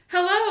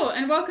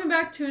welcome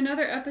back to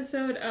another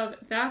episode of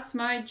That's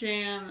My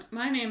Jam.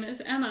 My name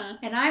is Emma.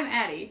 And I'm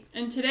Addie.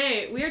 And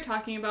today we are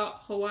talking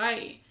about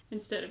Hawaii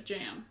instead of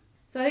jam.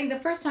 So I think the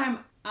first time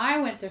I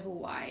went to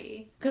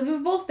Hawaii, because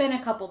we've both been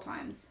a couple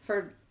times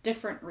for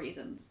different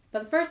reasons,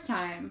 but the first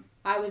time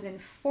I was in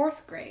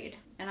 4th grade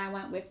and I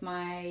went with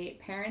my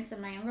parents and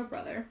my younger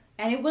brother.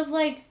 And it was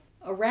like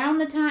around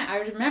the time, I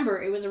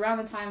remember it was around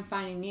the time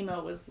Finding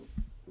Nemo was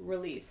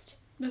released.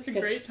 That's a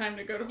great time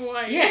to go to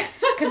Hawaii. Yeah,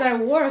 because I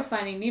wore a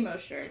Finding Nemo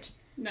shirt.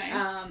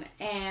 Nice.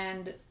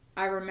 And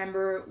I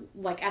remember,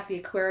 like, at the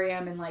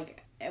aquarium and,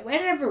 like,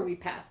 whenever we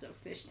passed a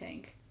fish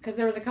tank, because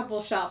there was a couple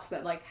of shops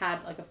that, like,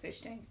 had, like, a fish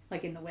tank,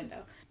 like, in the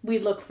window.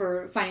 We'd look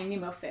for Finding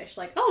Nemo fish,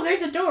 like, oh,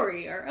 there's a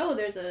Dory, or oh,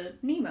 there's a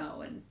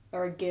Nemo,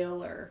 or a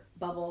Gill, or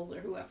Bubbles,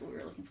 or whoever we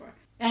were looking for.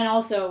 And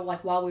also,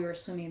 like, while we were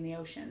swimming in the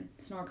ocean,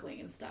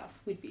 snorkeling and stuff,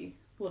 we'd be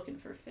looking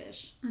for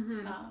fish.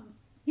 Mm-hmm.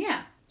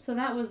 Yeah. So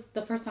that was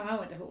the first time I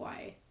went to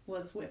Hawaii,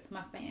 was with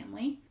my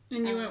family.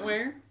 And you went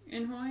where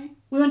in Hawaii?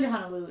 We went to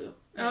Honolulu.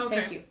 Oh, okay.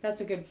 Thank you.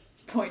 That's a good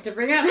point to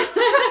bring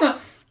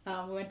up.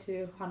 We went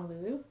to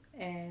Honolulu,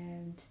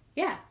 and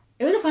yeah,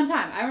 it was a fun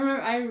time. I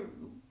remember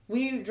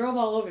we drove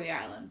all over the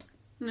island.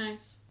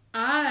 Nice.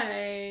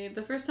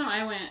 The first time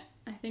I went,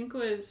 I think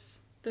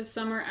was the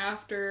summer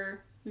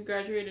after we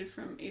graduated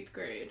from 8th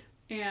grade,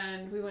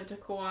 and we went to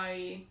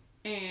Kauai,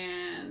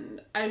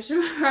 and I just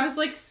remember I was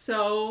like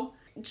so...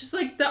 just,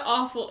 like, the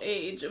awful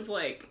age of,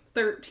 like,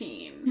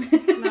 13.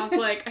 And I was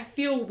like, I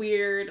feel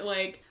weird.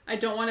 Like, I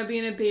don't want to be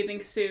in a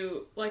bathing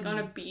suit, like, on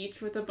a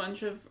beach with a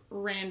bunch of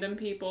random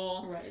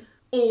people. Right.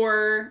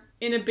 Or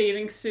in a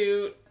bathing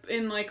suit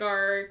in, like,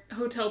 our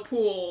hotel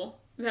pool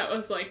that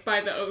was, like,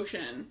 by the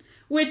ocean.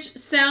 Which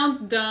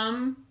sounds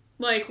dumb.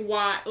 Like,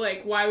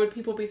 why would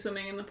people be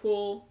swimming in the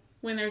pool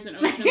when there's an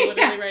ocean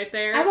literally right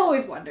there? I've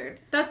always wondered.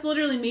 That's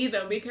literally me,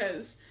 though,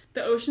 because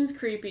the ocean's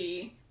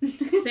creepy.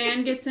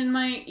 Sand gets in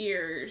my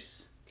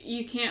ears.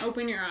 You can't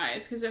open your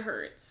eyes because it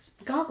hurts.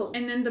 Goggles.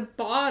 And then the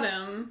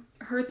bottom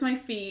hurts my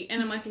feet,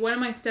 and I'm like, what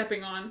am I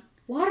stepping on?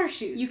 Water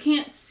shoes. You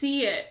can't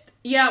see it.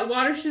 Yeah,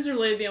 water shoes are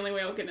literally the only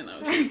way I'll get in the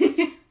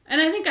ocean. And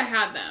I think I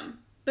had them.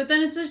 But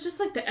then it's just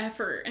like the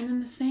effort, and then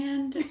the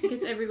sand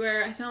gets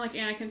everywhere. I sound like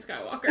Anakin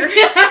Skywalker.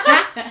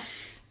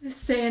 The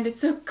sand,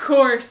 it's so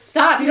coarse.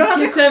 Stop. You don't have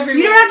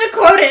to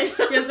quote it.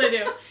 Yes, I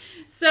do.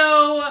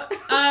 So,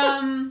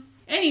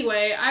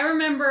 anyway, I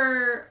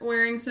remember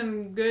wearing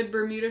some good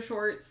Bermuda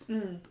shorts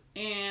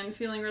and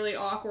feeling really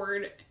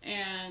awkward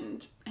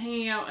and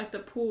hanging out at the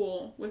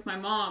pool with my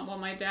mom while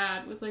my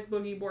dad was, like,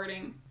 boogie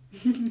boarding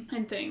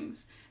and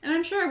things. And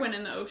I'm sure I went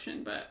in the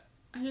ocean, but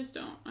I don't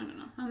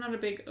know. I'm not a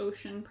big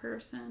ocean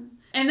person.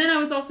 And then I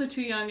was also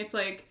too young. It's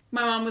like,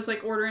 my mom was,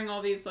 like, ordering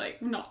all these,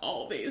 like, not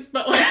all these,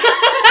 but, like,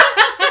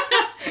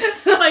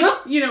 like,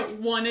 you know,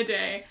 one a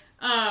day.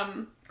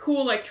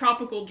 Cool, like,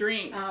 tropical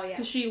drinks. Oh, yeah.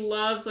 Because she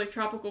loves, like,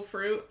 tropical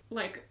fruit.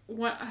 Like,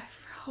 what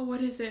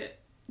is it?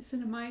 Is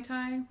it a Mai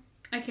Tai?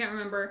 I can't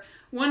remember.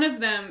 One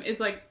of them is,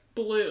 like,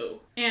 blue.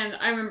 And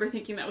I remember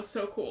thinking that was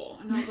so cool.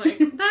 And I was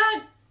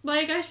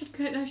like, I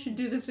should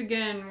do this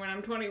again when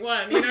I'm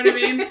 21. You know what I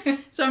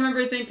mean? So I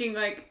remember thinking,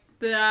 like,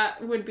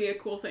 that would be a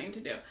cool thing to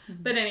do.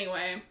 Mm-hmm. But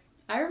anyway.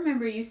 I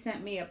remember you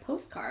sent me a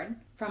postcard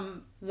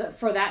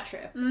for that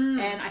trip.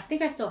 And I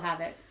think I still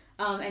have it.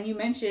 And you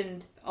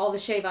mentioned all the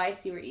shave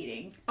ice you were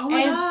eating. Oh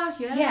my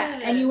gosh, yes. Yeah,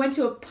 and you went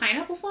to a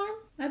pineapple farm,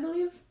 I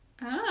believe.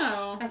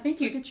 Oh. I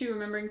think Look at you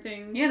remembering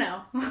things. You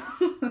know.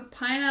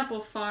 Pineapple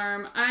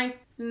farm.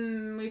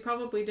 We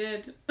probably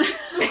did.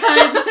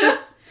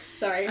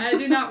 Sorry. I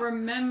do not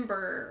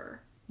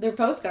remember. Their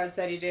postcard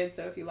said you did,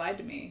 so if you lied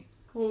to me.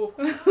 Oh,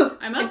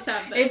 I must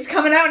have them. It's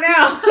coming out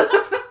now.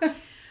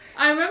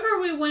 I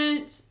remember we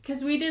went,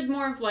 because we did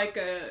more of like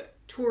a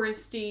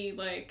touristy,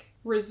 like,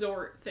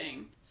 resort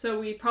thing. So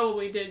we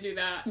probably did do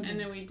that. Mm-hmm. And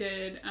then we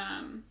did,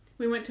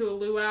 we went to a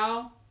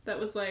luau that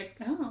was like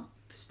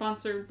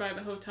sponsored by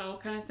the hotel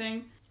kind of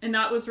thing. And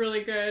that was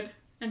really good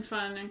and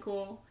fun and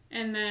cool.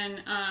 And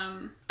then,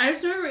 I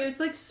just remember it's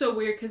like so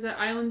weird because that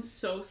island's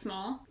so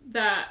small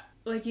that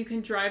like you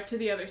can drive to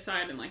the other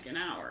side in like an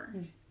hour.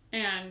 Mm.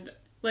 And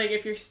like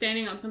if you're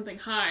standing on something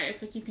high,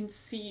 it's like you can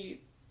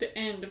see the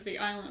end of the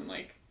island.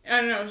 Like,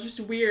 I don't know, it's just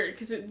weird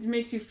because it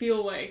makes you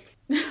feel like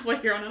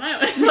you're on an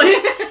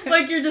island.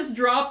 like you're just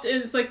dropped.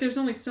 It's like there's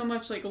only so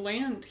much like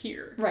land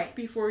here. Right.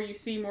 Before you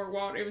see more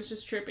water. It was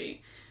just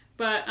trippy.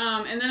 But,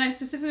 and then I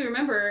specifically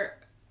remember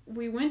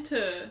we went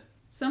to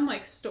some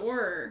like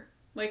store,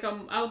 like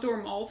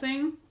outdoor mall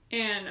thing.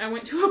 And I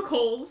went to a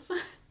Kohl's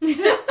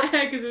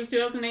because it was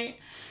 2008.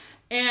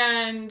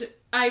 And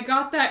I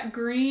got that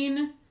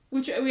green,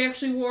 which we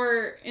actually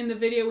wore in the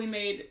video we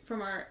made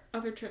from our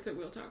other trip that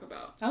we'll talk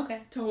about.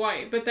 Okay. To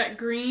Hawaii. But that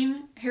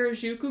green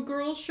Harajuku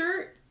Girls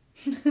shirt.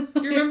 Do you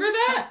remember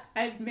that?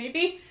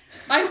 Maybe.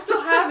 I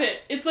still have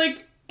it. It's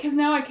like, because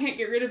now I can't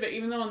get rid of it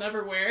even though I'll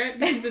never wear it.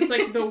 Because it's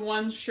like the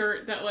one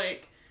shirt that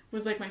like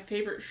was like my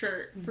favorite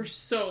shirt for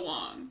so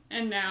long.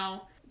 And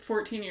now,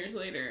 14 years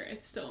later,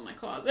 it's still in my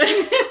closet.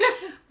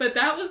 But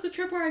that was the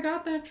trip where I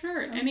got that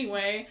shirt.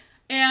 Anyway.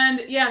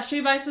 And yeah,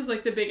 shave ice was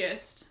like the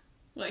biggest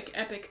like,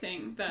 epic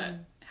thing that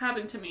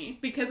happened to me.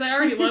 Because I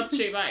already loved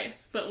Shave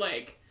Ice, but,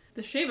 like,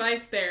 the Shave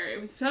Ice there,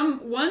 it was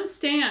one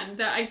stand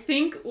that I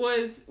think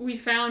we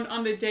found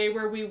on the day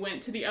where we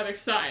went to the other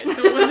side.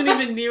 So it wasn't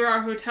even near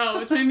our hotel,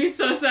 which made me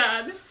so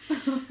sad.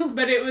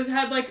 But it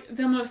had, like,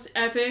 the most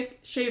epic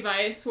Shave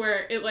Ice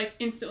where it, like,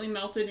 instantly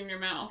melted in your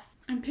mouth.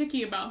 I'm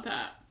picky about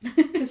that.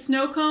 Because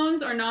snow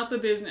cones are not the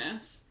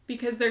business.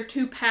 Because they're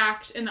too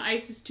packed and the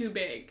ice is too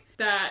big.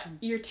 That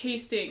you're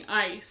tasting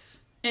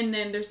ice. And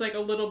then there's, like, a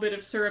little bit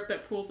of syrup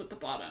that pools at the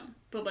bottom.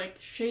 But, like,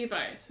 Shave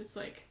Ice, it's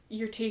like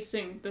you're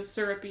tasting the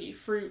syrupy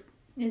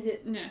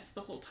fruitness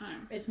the whole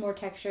time. It's more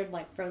textured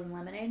like frozen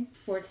lemonade,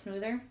 where it's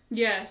smoother?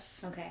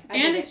 Yes. Okay.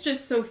 And it's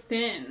just so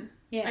thin.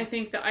 Yeah. I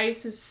think the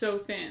ice is so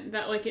thin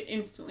that, like, it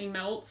instantly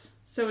melts.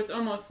 So it's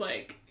almost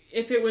like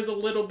if it was a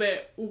little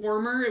bit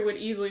warmer, it would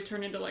easily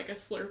turn into, like, a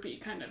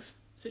Slurpee kind of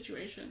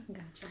situation.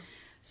 Gotcha.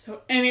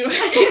 So anyway,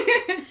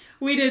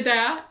 we did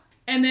that.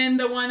 And then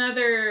the one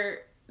other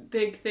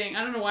big thing,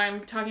 I don't know why I'm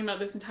talking about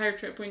this entire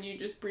trip when you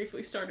just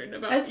briefly started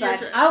about That's your fine.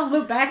 trip. I'll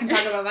look back and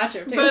talk about my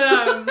trip too.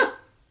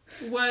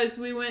 But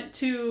we went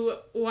to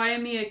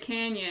Waimea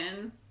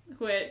Canyon,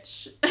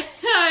 which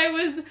I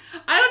don't know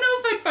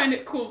if I'd find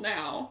it cool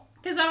now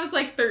because I was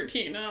like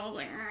 13 and I was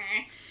like,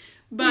 meh.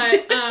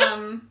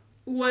 But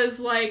was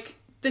like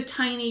the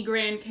tiny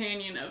Grand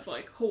Canyon of,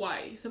 like,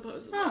 Hawaii,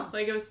 supposedly. Oh.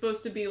 Like, it was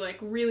supposed to be, like,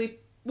 really,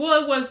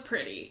 well, it was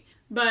pretty,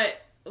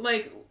 but,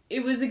 like,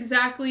 it was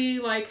exactly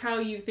like how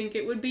you think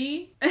it would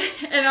be.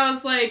 And I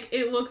was like,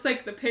 it looks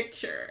like the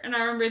picture. And I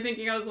remember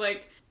thinking, I was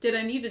like, did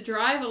I need to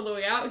drive all the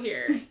way out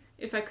here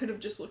if I could have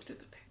just looked at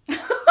the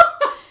picture?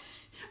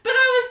 But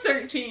I was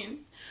 13.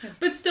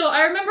 But still,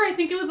 I remember, I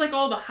think it was, like,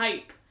 all the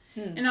hype.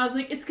 And I was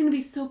like, it's going to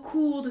be so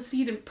cool to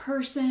see it in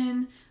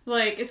person.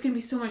 Like, it's going to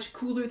be so much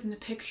cooler than the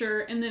picture.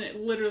 And then it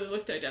literally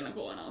looked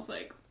identical. And I was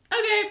like,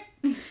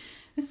 okay.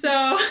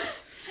 So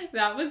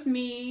that was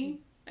me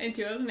in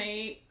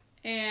 2008.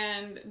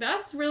 And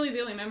that's really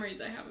the only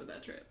memories I have of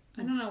that trip.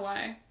 I don't know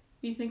why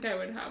you think I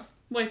would have.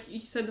 Like,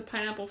 you said the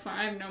pineapple farm.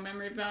 I have no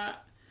memory of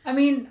that. I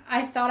mean,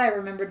 I thought I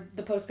remembered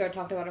the postcard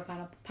talked about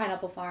a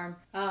pineapple farm.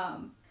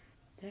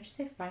 Did I just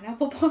say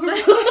pineapple farm?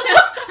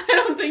 I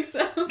don't think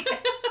so. Okay.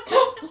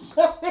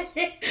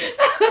 Sorry.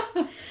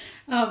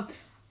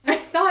 I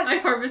thought I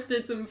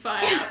harvested some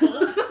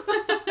pineapples.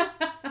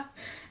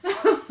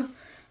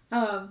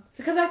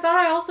 Because I thought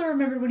I also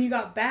remembered when you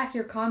got back,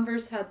 your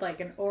Converse had, like,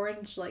 an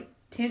orange, like,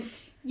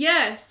 tint.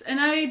 Yes, and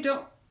I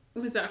don't...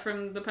 Was that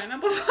from the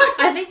pineapple farm?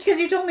 I think because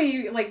you told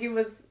me, like, it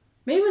was...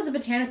 Maybe it was the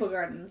Botanical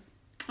Gardens.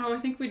 Oh, I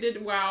think we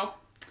did... Wow.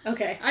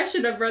 Okay. I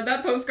should have read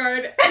that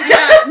postcard.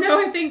 Yeah,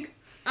 no, I think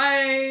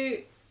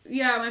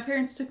Yeah, my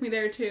parents took me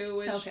there, too,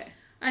 which... Okay.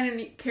 I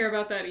didn't care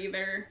about that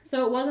either.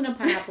 So it wasn't a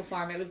pineapple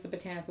farm, it was the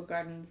Botanical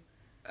Gardens.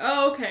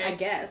 Oh, okay. I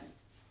guess.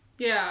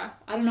 Yeah.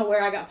 I don't know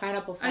where I got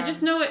pineapple farm. I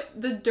just know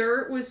the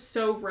dirt was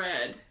so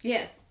red.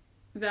 Yes.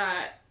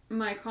 That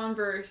my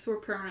Converse were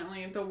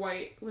permanently, the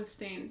white was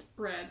stained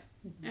red.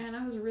 Mm-hmm. And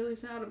I was really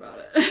sad about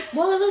it.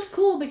 Well, it looked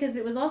cool because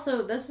it was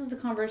also, this was the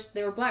Converse,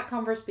 they were black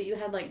Converse, but you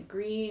had, like,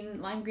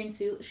 lime green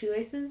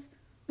shoelaces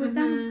with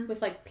them,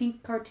 with, like,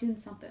 pink cartoon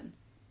something.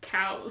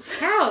 Cows,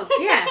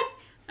 yeah.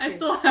 I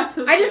still have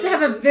those. I just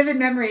have a vivid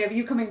memory of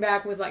you coming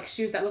back with, like,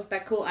 shoes that looked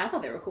that cool. I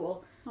thought they were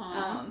cool.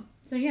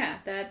 So yeah,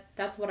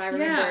 that's what I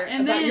remember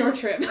about your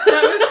trip. That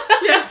was,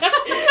 yes.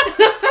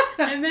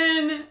 And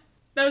then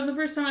that was the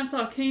first time I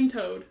saw a cane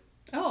toad.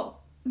 Oh.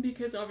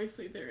 Because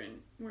obviously they're in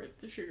where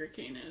the sugar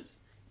cane is.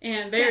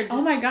 And they're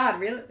oh my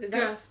god, really?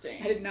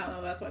 Disgusting. I did not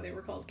know that's why they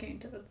were called cane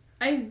toads.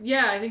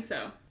 I think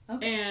so.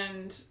 Okay.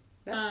 And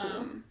that's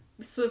cool.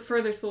 So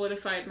further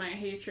solidified my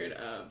hatred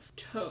of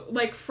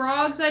like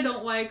frogs I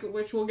don't like,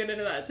 which we'll get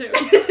into that too.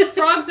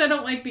 Frogs I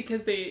don't like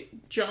because they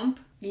jump.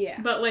 Yeah.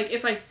 But like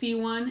if I see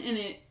one and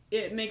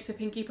it makes a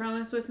pinky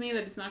promise with me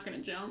that it's not gonna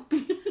jump,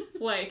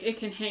 like it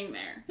can hang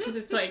there because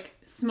it's like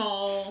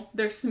small,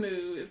 they're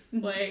smooth,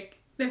 like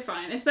they're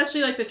fine.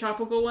 Especially like the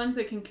tropical ones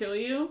that can kill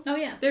you. Oh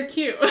yeah. They're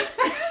cute.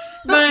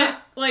 But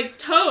like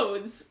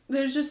toads,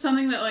 there's just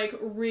something that like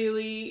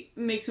really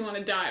makes me want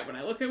to die when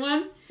I look at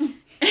one.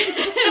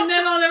 And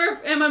then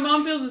and my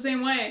mom feels the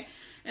same way.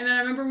 And then I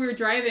remember we were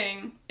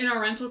driving in our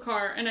rental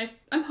car, and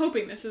I'm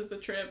hoping this is the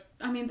trip.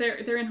 I mean,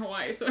 they're in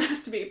Hawaii, so it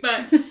has to be.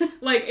 But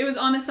like it was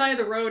on the side of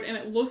the road, and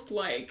it looked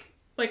like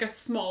a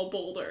small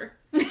boulder.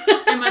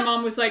 And my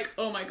mom was like,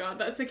 "Oh my god,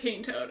 that's a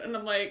cane toad," and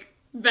I'm like,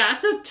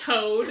 "That's a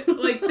toad!"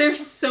 Like they're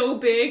so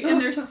big and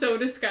they're so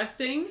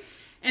disgusting.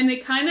 And they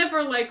kind of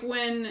are like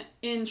when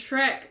in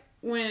Shrek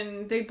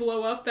when they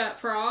blow up that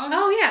frog.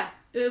 Oh yeah.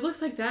 It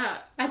looks like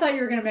that. I thought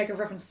you were going to make a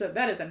reference to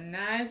that is a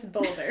nice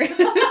boulder.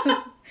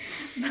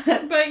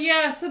 But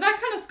yeah, so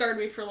that kind of scarred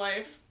me for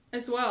life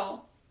as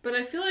well. But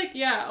I feel like,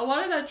 yeah, a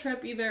lot of that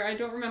trip, either I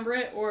don't remember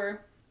it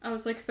or I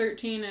was like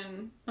 13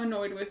 and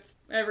annoyed with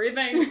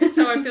everything.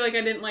 So I feel like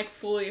I didn't like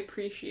fully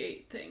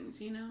appreciate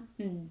things, you know?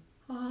 Mm.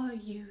 Oh,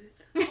 youth.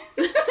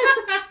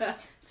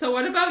 So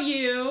what about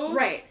you?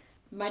 Right.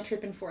 my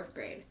trip in 4th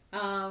grade.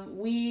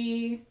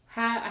 We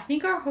had, I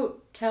think our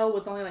hotel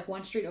was only like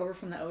one street over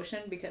from the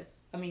ocean because,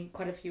 I mean,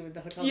 quite a few of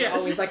the hotels are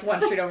always like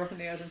one street over from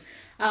the ocean.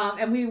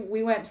 And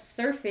we went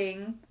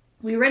surfing.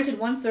 We rented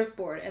one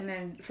surfboard and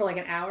then for like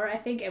an hour, I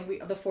think,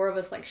 and the 4 of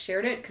us like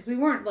shared it because we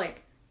weren't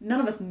like, none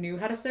of us knew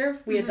how to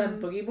surf. We had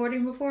done boogie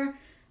boarding before.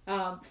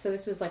 So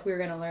this was like, we were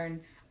going to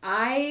learn.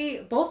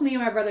 Both me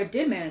and my brother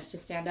did manage to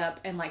stand up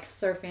and like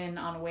surf in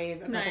on a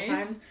wave a couple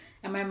times.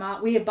 And my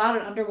mom, we had bought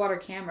an underwater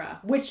camera,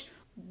 which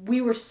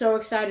we were so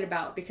excited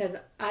about because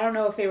I don't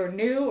know if they were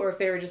new or if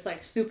they were just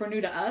like super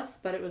new to us,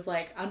 but it was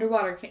like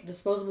underwater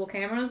disposable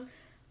cameras.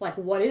 Like,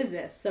 what is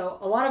this? So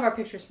a lot of our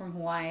pictures from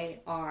Hawaii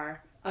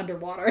are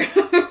underwater.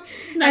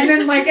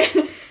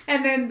 Nice.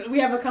 and then we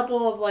have a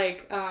couple of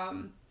like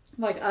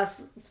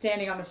us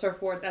standing on the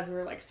surfboards as we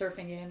were like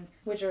surfing in,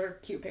 which are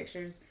cute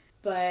pictures.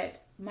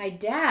 But my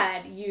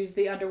dad used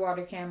the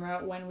underwater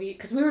camera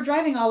because we were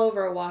driving all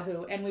over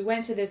Oahu and we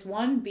went to this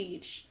one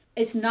beach.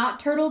 It's not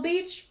Turtle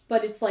Beach,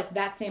 but it's like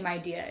that same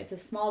idea. It's a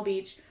small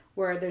beach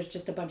where there's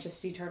just a bunch of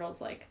sea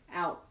turtles like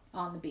out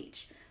on the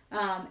beach.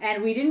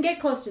 And we didn't get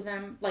close to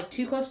them, like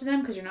too close to them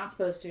because you're not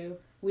supposed to.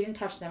 We didn't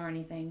touch them or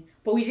anything.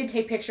 But we did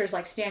take pictures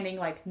like standing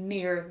like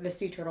near the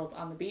sea turtles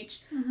on the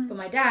beach. Mm-hmm. But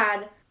my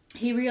dad,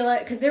 he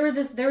realized, because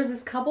there was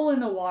this couple in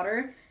the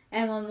water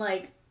and then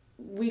like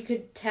we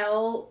could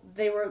tell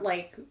they were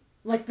like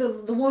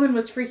the woman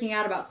was freaking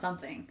out about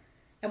something.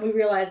 And we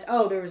realized,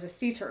 oh, there was a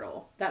sea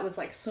turtle that was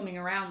like swimming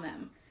around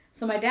them.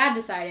 So my dad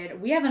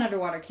decided, we have an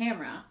underwater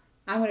camera.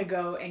 I'm going to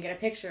go and get a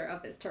picture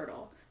of this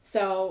turtle.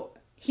 So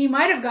he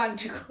might have gotten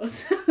too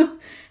close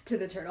to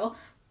the turtle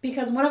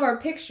because one of our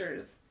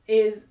pictures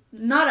is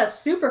not a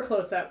super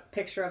close-up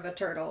picture of the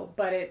turtle,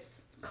 but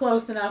it's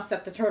close enough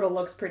that the turtle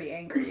looks pretty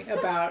angry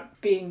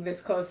about being this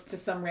close to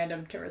some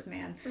random tourist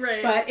man.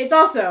 Right. But it's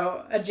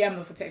also a gem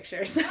of a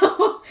picture,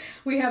 so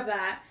we have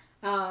that.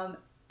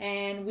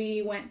 And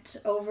we went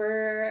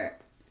over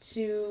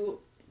to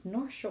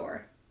North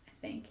Shore, I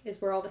think,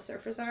 is where all the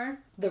surfers are.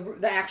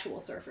 The actual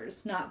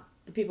surfers, not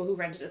the people who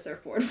rented a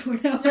surfboard for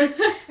an hour.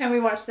 And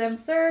we watched them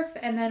surf.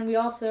 And then we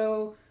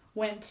also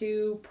went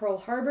to Pearl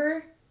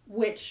Harbor,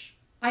 which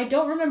I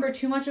don't remember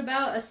too much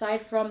about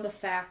aside from the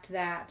fact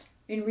that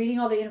in reading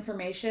all the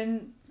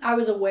information, I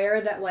was aware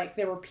that like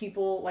there were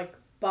people, like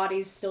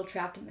bodies still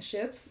trapped in the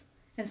ships.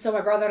 And so my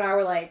brother and I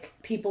were like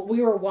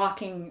we were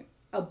walking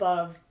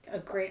above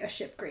a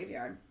ship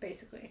graveyard,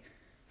 basically.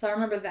 So I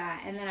remember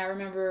that. And then I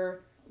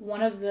remember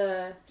one of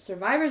the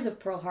survivors of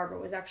Pearl Harbor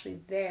was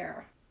actually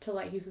there to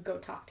like, you could go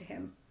talk to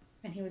him.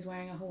 And he was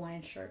wearing a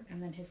Hawaiian shirt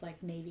and then his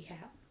like Navy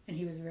hat. And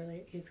he was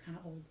kind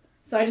of old.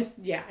 So I just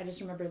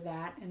remember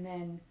that. And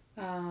then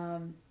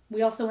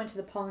we also went to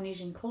the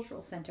Polynesian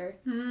Cultural Center.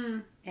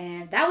 Mm.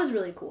 And that was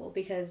really cool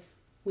because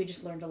we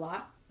just learned a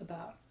lot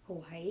about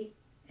Hawaii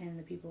and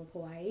the people of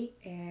Hawaii.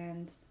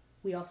 And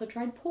we also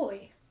tried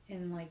poi.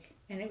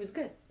 And it was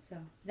good. So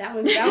that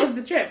was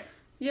the trip.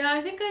 Yeah,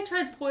 I think I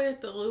tried poi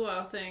at the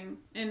luau thing,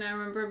 and I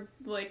remember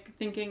like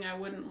thinking I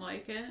wouldn't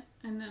like it,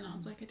 and then I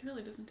was like, it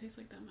really doesn't taste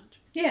like that much.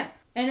 Yeah,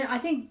 and I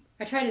think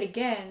I tried it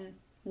again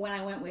when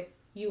I went with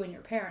you and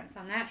your parents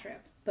on that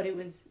trip, but it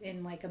was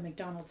in like a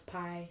McDonald's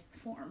pie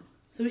form.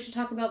 So we should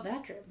talk about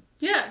that trip.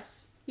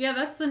 Yes. Yeah,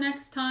 that's the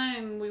next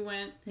time we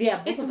went.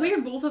 Yeah, it's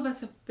weird. Both of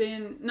us have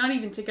been not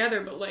even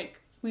together, but like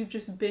we've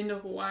just been to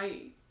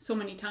Hawaii so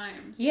many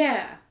times.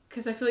 Yeah.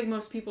 Because I feel like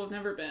most people have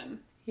never been.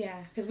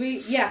 Yeah, because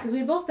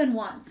we'd both been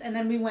once, and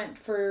then we went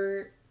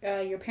for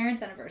your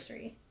parents'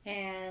 anniversary,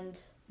 and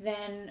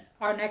then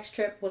our next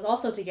trip was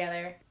also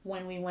together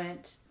when we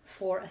went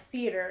for a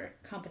theater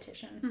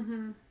competition,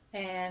 mm-hmm.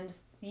 and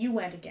you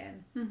went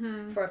again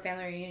for a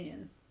family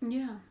reunion.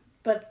 Yeah.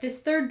 But this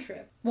third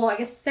trip,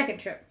 the second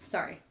trip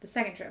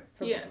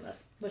for both of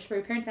us, was for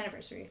your parents'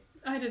 anniversary.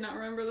 I did not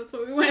remember that's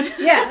what we went.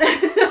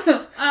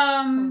 Yeah.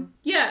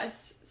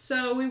 Yes.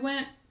 So we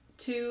went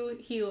to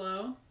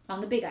Hilo. On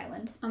the Big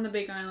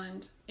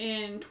Island.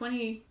 In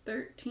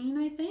 2013,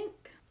 I think.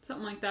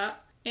 Something like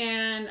that.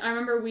 And I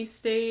remember we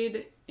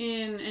stayed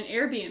in an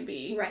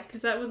Airbnb. Right.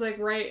 Because that was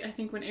like I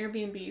think when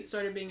Airbnb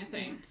started being a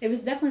thing. It was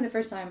definitely the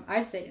first time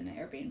I stayed in an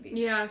Airbnb.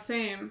 Yeah,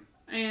 same.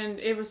 And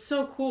it was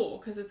so cool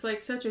because it's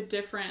like such a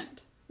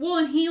different... Well,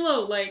 and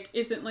Hilo, like,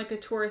 isn't like a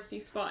touristy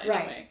spot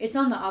anyway. Right. It's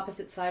on the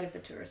opposite side of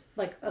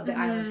of the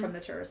island from the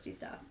touristy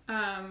stuff.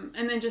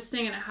 And then just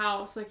staying in a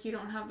house, like, you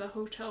don't have the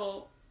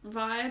hotel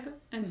vibe,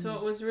 and so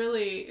it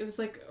was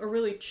like a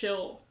really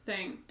chill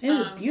thing. It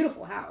was a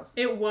beautiful house.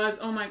 It was.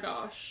 Oh my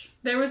gosh,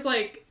 there was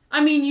like,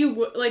 I mean, you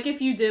would like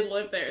if you did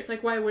live there, it's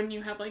like, why wouldn't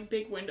you have like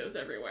big windows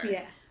everywhere?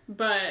 Yeah,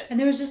 and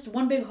there was just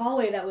one big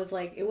hallway that was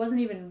like, it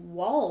wasn't even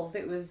walls,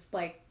 it was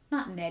like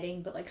not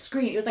netting but like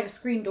screen. It was like a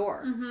screen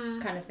door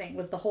kind of thing.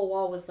 The whole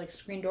wall was like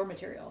screen door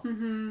material.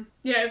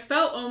 Yeah, it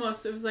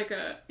was like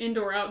a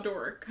indoor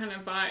outdoor kind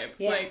of vibe.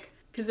 Yeah. Like,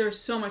 because there's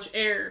so much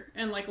air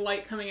and, like,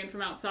 light coming in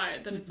from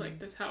outside that it's, like,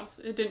 this house.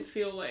 It didn't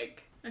feel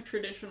like a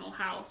traditional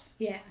house.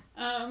 Yeah.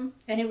 And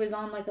it was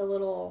on, like, a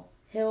little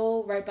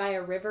hill right by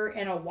a river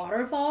and a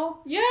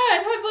waterfall. Yeah,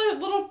 it had like a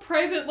little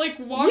private like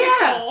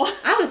waterfall. Yeah,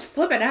 I was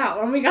flipping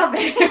out when we got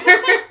there.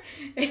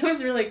 It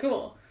was really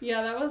cool.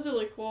 Yeah, that was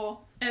really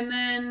cool. And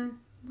then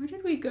where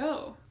did we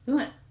go? We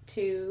went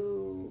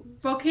to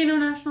Volcano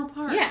National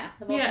Park. Yeah,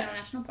 the Volcano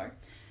National Park.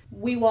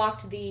 We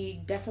walked the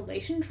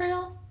Desolation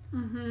Trail,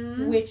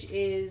 which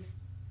is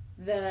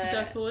the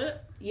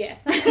Desolate.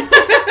 Yes.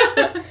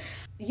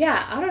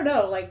 Yeah, I don't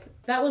know. Like,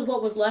 that was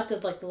what was left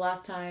of, like, the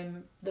last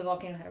time the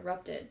volcano had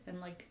erupted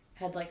and, like,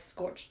 had, like,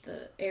 scorched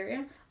the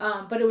area.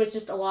 But it was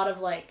just a lot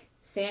of, like,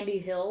 sandy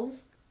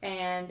hills,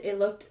 and it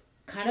looked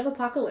kind of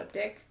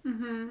apocalyptic.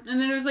 And then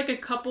there was, like, a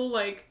couple,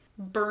 like,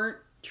 burnt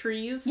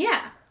trees.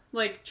 Yeah.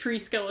 Like, tree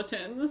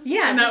skeletons.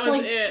 Yeah, and just, that was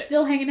like, it.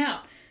 still hanging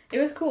out. It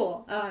was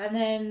cool. And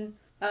then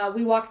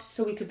we walked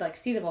so we could, like,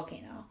 see the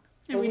volcano.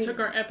 And we took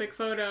our epic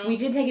photo. We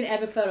did take an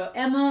epic photo.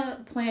 Emma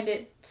planned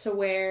it to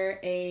wear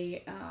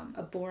a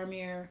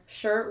Boromir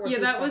shirt. Where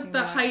that was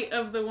the height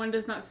of the One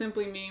Does Not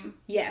Simply meme.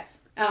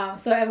 Yes.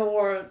 So Emma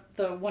wore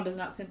the One Does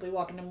Not Simply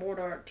Walk into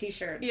Mordor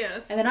t-shirt.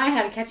 Yes. And then I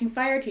had a Catching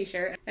Fire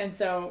t-shirt. And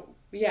so,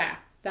 yeah,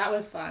 that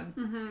was fun.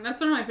 That's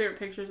one of my favorite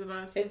pictures of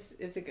us.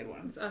 It's a good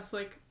one. It's us,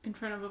 like, in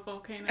front of a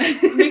volcano.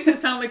 It makes it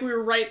sound like we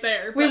were right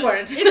there. We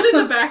weren't. It's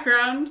in the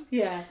background.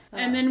 Yeah.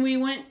 And then we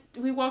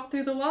walked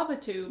through the lava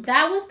tube.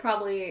 That was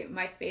probably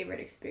my favorite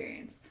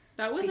experience.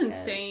 That was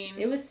insane.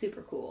 It was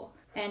super cool.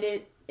 And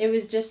it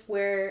was just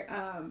where,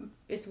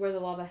 it's where the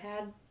lava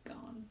had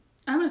gone.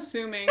 I'm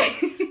assuming.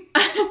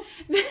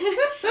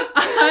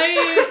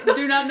 I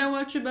do not know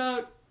much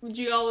about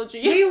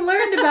geology. We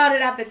learned about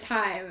it at the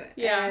time.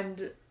 Yeah.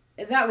 And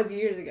that was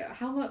years ago.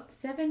 How long?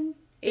 7?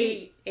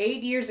 8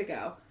 years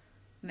ago.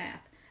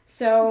 Math.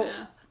 So,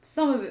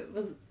 some of it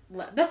was...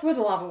 That's where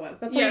the lava was.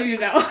 That's all you need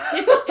to know.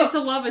 It's a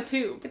lava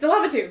tube. It's a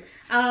lava tube.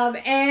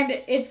 And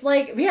it's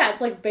like... Yeah,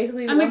 it's like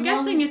basically... I'm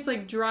guessing it's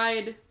like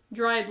dried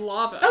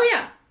lava. Oh,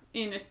 yeah.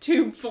 In a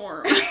tube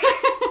form.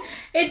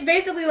 It's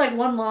basically like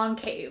one long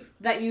cave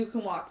that you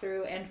can walk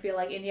through and feel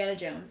like Indiana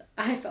Jones.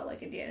 I felt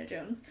like Indiana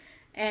Jones.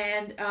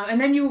 And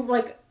then you,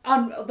 like...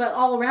 but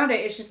all around it,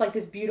 it's just like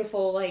this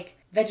beautiful, like...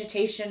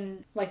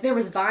 vegetation, like there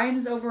was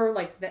vines over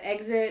like the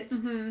exit,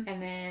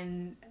 and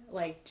then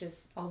like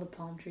just all the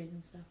palm trees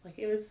and stuff. Like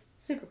it was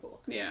super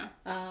cool. Yeah.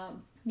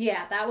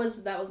 Yeah, that was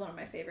one of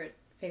my favorite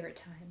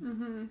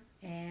times.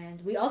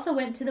 And we also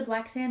went to the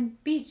Black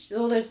Sand Beach.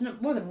 Well, there's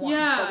more than one.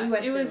 Yeah, but we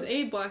went it was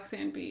a Black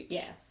Sand Beach.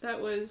 Yes,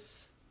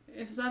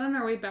 is that on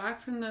our way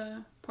back from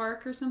the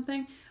park or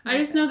something? I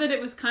just know that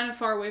it was kind of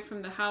far away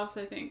from the house.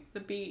 I think the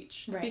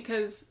beach, right?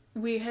 Because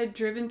we had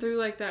driven through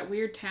like that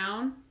weird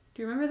town.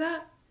 Do you remember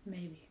that?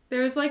 Maybe.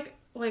 There was like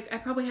I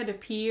probably had to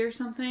pee or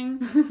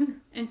something.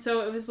 And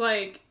so it was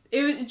like,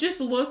 it just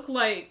looked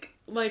like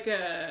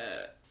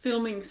a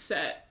filming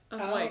set of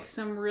like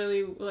some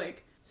really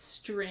like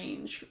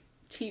strange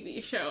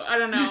TV show. I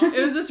don't know.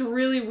 It was this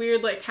really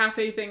weird like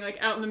cafe thing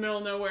like out in the middle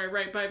of nowhere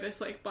right by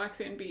this like Black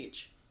Sand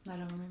Beach. I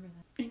don't remember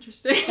that.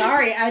 Interesting.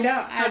 Sorry, I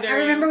don't. I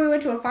remember we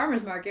went to a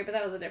farmer's market, but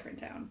that was a different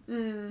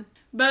town.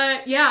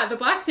 But yeah, the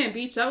Black Sand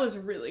Beach, that was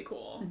really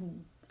cool.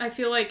 I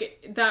feel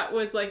like that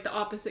was, like, the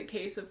opposite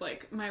case of,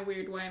 like, my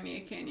weird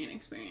Waimea Canyon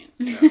experience.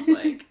 Where I was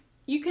like,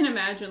 you can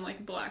imagine,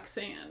 like, black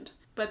sand,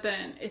 but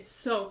then it's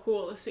so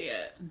cool to see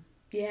it.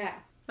 Yeah.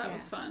 That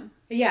was fun.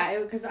 Yeah,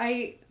 because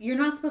you're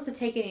not supposed to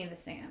take any of the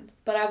sand.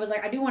 But I was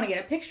like, I do want to get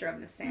a picture of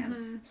the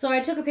sand. So I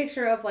took a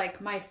picture of, like,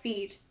 my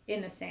feet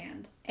in the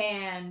sand.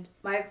 And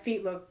my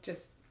feet looked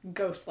just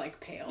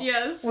ghost-like pale.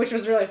 Yes. Which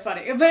was really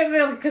funny.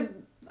 But because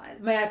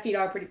my feet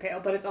are pretty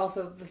pale, but it's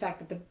also the fact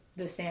that the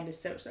sand is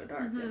so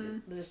dark.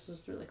 This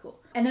was really cool.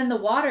 And then the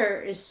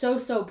water is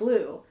so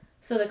blue.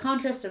 So the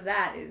contrast of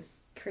that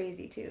is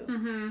crazy too.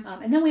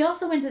 And then we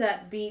also went to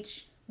that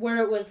beach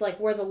where it was like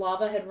where the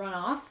lava had run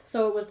off.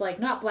 So it was like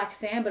not black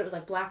sand, but it was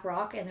like black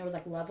rock and there was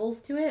like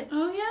levels to it.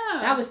 Oh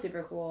yeah. That was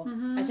super cool.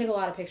 I took a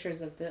lot of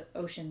pictures of the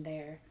ocean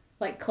there.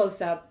 Like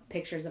close up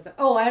pictures of it.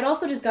 Oh, I had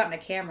also just gotten a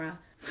camera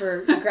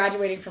for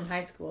graduating from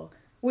high school.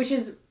 Which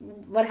is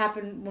what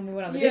happened when we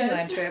went on the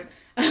Disneyland trip.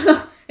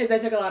 Is I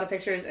took a lot of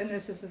pictures, and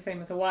this is the same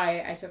with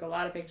Hawaii. I took a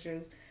lot of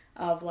pictures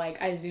of, like,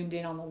 I zoomed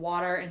in on the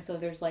water, and so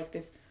there's, like,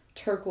 this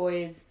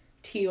turquoise,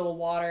 teal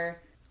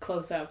water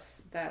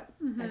close-ups that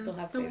I still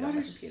have saved on my computer. The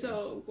water's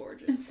so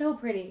gorgeous. It's so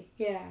pretty,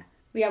 yeah.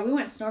 But yeah, we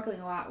went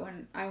snorkeling a lot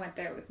when I went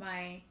there with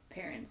my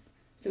parents.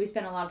 So we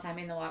spent a lot of time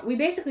in the water. We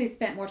basically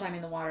spent more time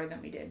in the water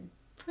than we did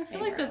I feel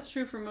like that's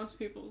true for most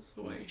people's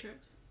Hawaii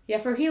trips. Yeah,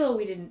 for Hilo,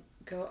 we didn't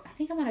go. I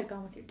think I might have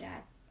gone with your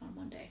dad on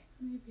one day.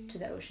 Maybe. To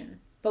the ocean.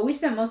 But we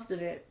spent most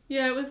of it.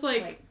 Yeah, it was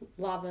like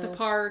lava. The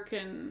park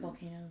and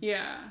volcanoes.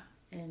 Yeah.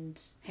 And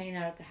hanging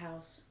out at the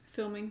house.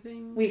 Filming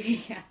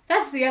things. Yeah.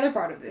 That's the other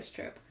part of this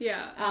trip.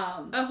 Yeah.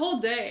 A whole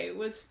day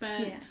was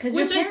spent. Yeah. Because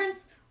your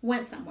parents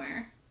went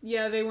somewhere.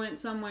 Yeah, they went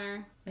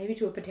somewhere. Maybe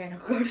to a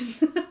botanical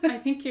gardens. I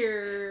think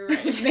you're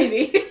right.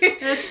 Maybe.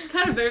 That's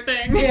kind of their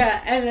thing.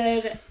 Yeah, and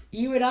then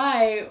you and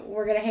I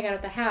were going to hang out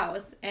at the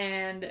house,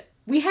 and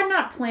We had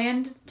not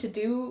planned to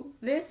do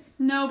this.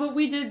 No, but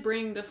we did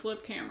bring the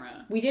flip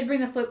camera. We did bring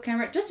the flip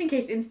camera just in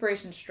case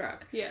inspiration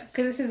struck. Yes.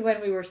 Because this is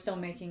when we were still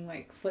making,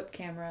 like, flip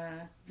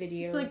camera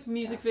videos. It's like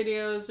music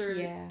videos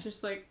or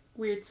just, like,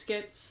 weird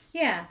skits.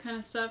 Yeah. Kind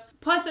of stuff.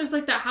 Plus, it was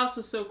like that house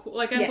was so cool.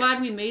 Like, I'm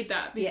glad we made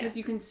that because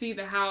you can see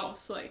the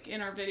house, like,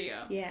 in our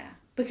video. Yeah.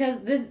 Because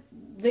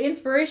the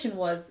inspiration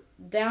was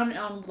down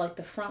on, like,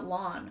 the front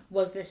lawn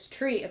was this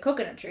tree, a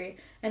coconut tree,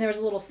 and there was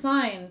a little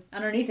sign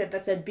underneath it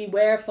that said,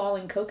 "Beware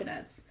falling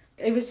coconuts."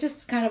 It was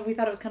just kind of, we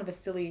thought it was kind of a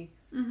silly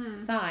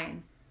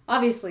sign.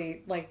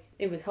 Obviously, like,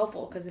 it was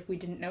helpful, because if we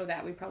didn't know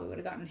that, we probably would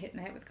have gotten hit in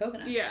the head with a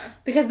coconut. Yeah.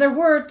 Because there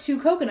were 2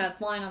 coconuts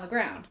lying on the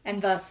ground,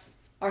 and thus,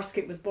 our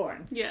skit was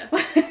born. Yes.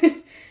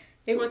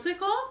 What's it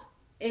called?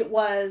 It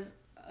was,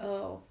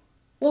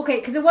 okay,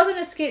 because it wasn't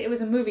a skit, it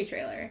was a movie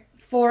trailer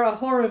for a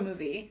horror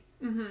movie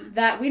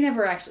that we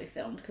never actually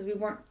filmed, because we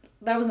weren't,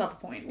 that was not the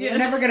point. We were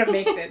never going to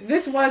make it.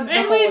 This was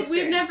the whole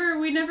experience.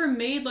 We never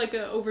made, like,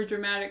 a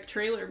overdramatic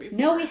trailer before.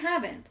 No, we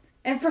haven't.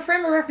 And for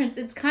frame of reference,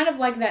 it's kind of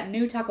like that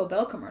new Taco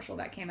Bell commercial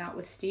that came out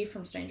with Steve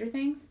from Stranger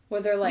Things, where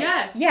they're like,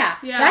 yeah,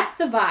 that's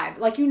the vibe.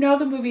 Like, you know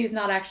the movie is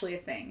not actually a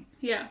thing.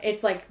 Yeah.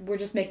 It's like, we're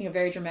just making a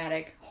very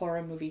dramatic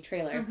horror movie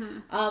trailer.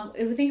 I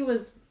think it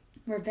was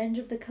Revenge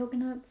of the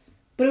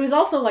Coconuts. But it was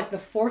also, like, the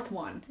 4th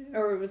one,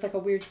 or it was, like, a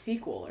weird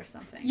sequel or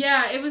something.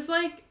 Yeah, it was,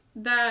 like,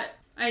 that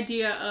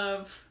idea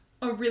of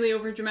a really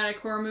overdramatic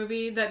horror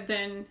movie that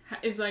then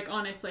is, like,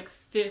 on its, like,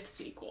 5th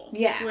sequel.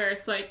 Yeah. Where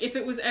it's, like, if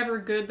it was ever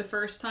good the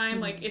first time,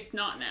 like, it's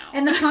not now.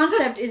 And the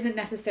concept isn't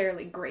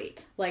necessarily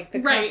great. Like, the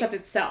concept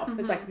itself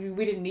is, like,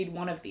 we didn't need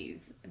one of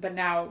these, but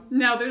now...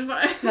 Now there's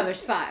 5. Now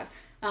there's 5.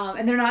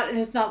 And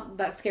it's not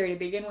that scary to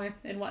begin with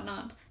and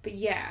whatnot. But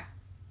yeah.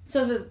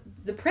 So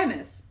the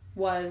premise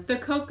was... The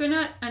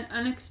Coconut, an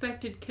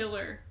Unexpected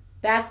Killer.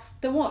 That's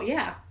the one,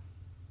 yeah.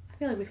 I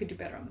feel like we could do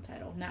better on the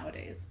title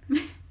nowadays.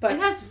 But it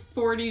has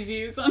 40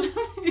 views on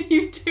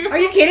YouTube. Are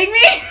you kidding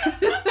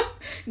me?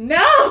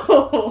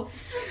 No!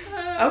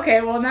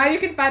 Okay, well now you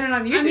can find it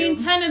on YouTube. I mean,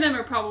 10 of them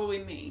are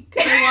probably me.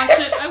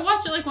 I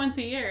watch it like once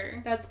a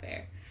year. That's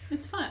fair.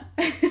 It's fun.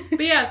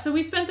 But yeah, so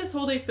we spent this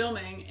whole day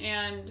filming,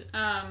 and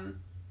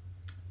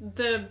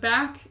the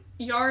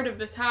backyard of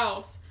this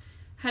house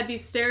had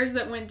these stairs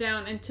that went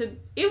down into...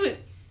 It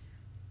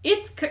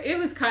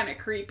was kind of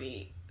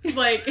creepy.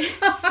 Like,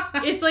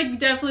 it's, like,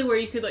 definitely where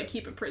you could, like,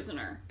 keep a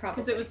prisoner. Probably.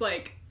 Because it was,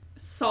 like,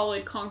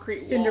 solid concrete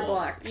cinder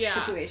walls.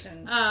 block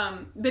situation.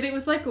 But it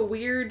was, like, a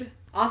weird...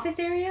 Office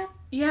area?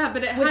 Yeah,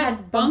 but it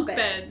had bunk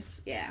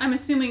beds. Yeah. I'm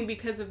assuming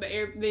because of the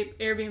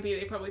Airbnb,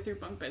 they probably threw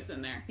bunk beds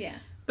in there. Yeah.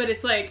 But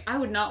it's, like, I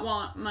would not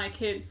want my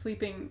kids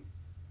sleeping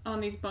on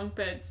these bunk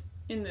beds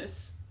in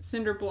this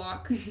cinder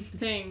block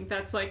thing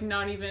that's, like,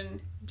 not even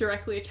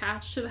directly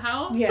attached to the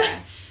house. Yeah.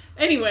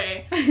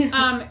 Anyway,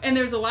 and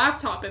there's a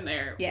laptop in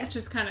there, yeah. which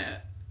is kind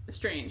of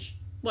strange.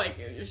 Like,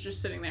 it was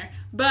just sitting there.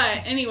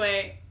 But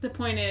anyway, the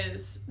point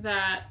is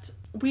that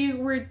we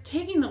were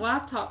taking the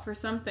laptop for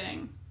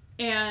something,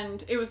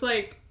 and it was,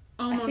 like,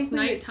 almost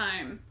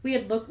nighttime. We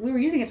were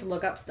using it to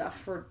look up stuff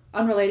for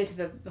unrelated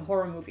to the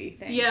horror movie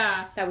thing.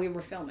 Yeah. That we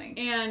were filming.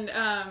 And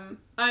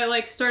I,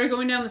 like, started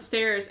going down the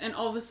stairs, and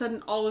all of a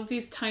sudden all of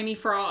these tiny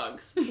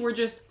frogs were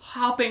just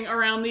hopping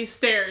around these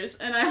stairs,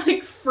 and I,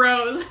 like,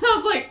 froze. And I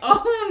was like,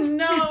 oh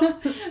no.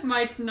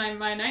 my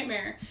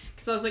nightmare.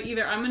 Because I was like,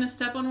 either I'm going to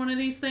step on one of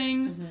these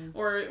things,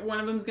 or one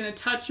of them's going to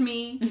touch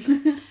me,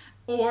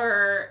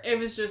 or it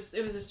was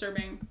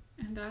disturbing.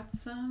 And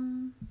that's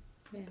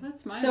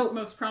That's my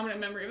most prominent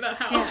memory of that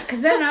house. Yeah,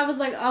 because then I was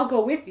like, I'll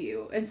go with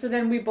you. And so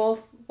then we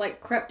both, like,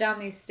 crept down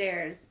these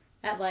stairs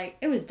at, like,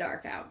 it was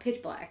dark out,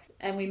 pitch black.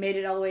 And we made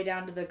it all the way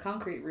down to the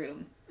concrete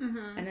room.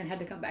 And then had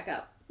to come back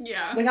up.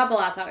 Yeah. Without the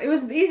laptop. It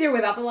was easier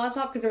without the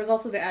laptop because there was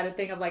also the added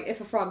thing of, like,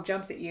 if a frog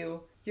jumps at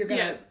you, you're going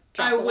to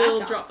drop the laptop. I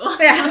will drop the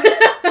laptop.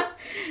 Yeah.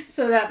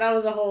 So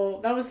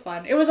that was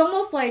fun. It was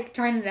almost like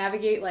trying to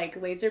navigate,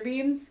 like, laser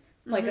beams.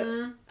 Like,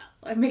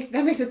 that makes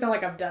it sound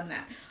like I've done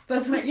that. But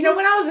it's like, you know,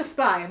 when I was a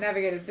spy, I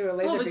navigated through a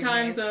laser beam. All the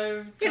times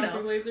I've jumped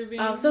through laser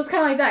beams. So it's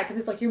kind of like that, because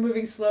it's like you're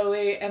moving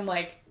slowly and,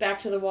 like, back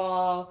to the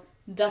wall,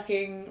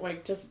 ducking,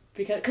 like, just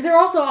because... Because they were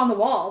also on the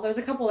wall. There was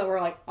a couple that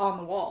were, like, on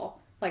the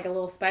wall. Like a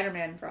little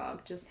Spider-Man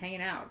frog just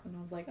hanging out. And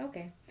I was like,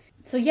 okay.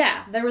 So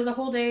yeah, there was a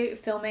whole day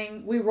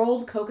filming. We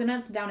rolled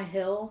coconuts down a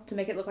hill to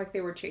make it look like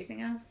they were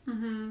chasing us.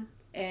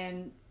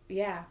 And...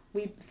 yeah,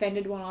 we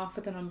fended one off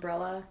with an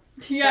umbrella.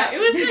 Yeah, it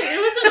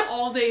was an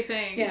all-day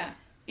thing. Yeah.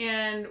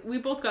 And we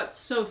both got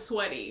so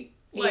sweaty,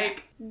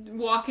 like,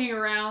 walking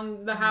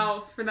around the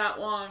house for that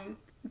long.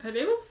 But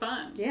it was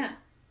fun. Yeah.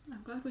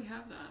 I'm glad we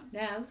have that.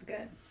 Yeah, it was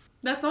good.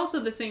 That's also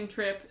the same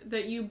trip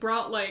that you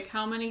brought, like,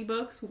 how many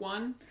books?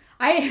 1?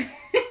 I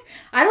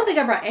don't think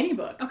I brought any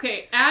books.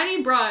 Okay,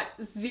 Addie brought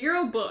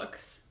 0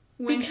 books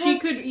when she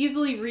could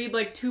easily read,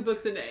 like, 2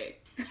 books a day.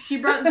 She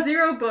brought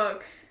 0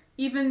 books,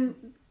 even...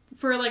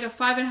 for, like, a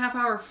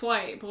 5.5-hour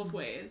flight both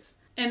ways.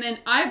 And then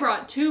I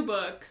brought 2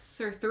 books,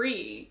 or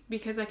 3,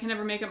 because I can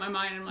never make up my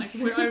mind. I'm like,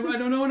 I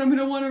don't know what I'm going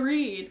to want to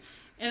read.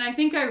 And I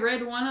think I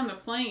read one on the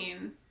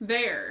plane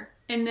there.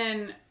 And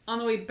then on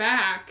the way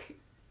back,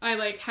 I,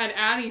 like, had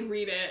Addie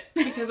read it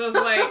because I was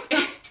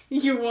like,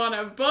 you want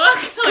a book?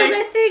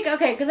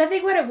 Because I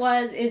think what it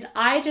was is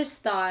I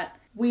just thought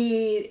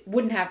we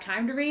wouldn't have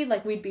time to read.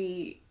 Like, we'd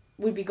be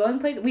going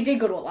places. We did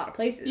go to a lot of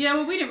places. Yeah,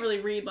 well, we didn't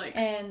really read, like,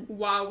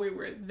 while we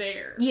were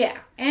there. Yeah.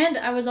 And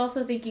I was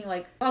also thinking,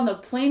 like, on the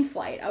plane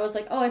flight, I was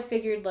like, oh, I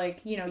figured,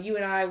 like, you know, you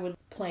and I would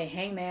play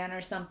Hangman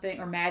or something,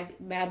 or Mad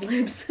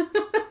Libs.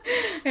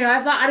 You know,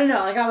 I don't know,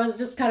 like, I was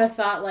just kind of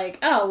thought, like,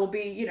 oh, we'll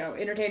be, you know,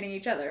 entertaining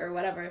each other or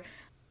whatever.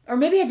 Or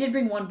maybe I did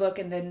bring one book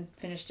and then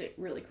finished it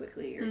really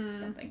quickly or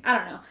something. I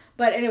don't know.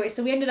 But anyway,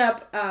 so we ended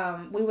up,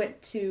 we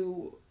went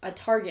to a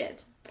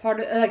Target,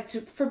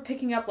 for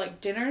picking up,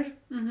 like, dinner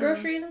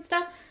groceries and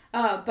stuff.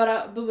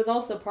 But was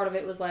also part of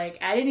it was, like,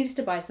 Addie needs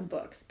to buy some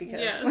books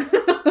because... Yes.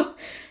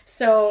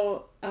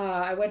 So,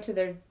 I went to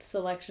their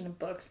selection of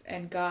books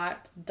and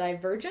got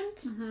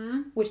Divergent,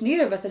 which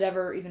neither of us had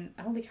ever even,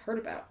 I don't think, heard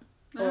about.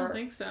 I don't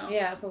think so.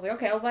 Yeah, so I was like,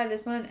 okay, I'll buy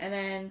this one. And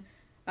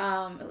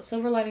then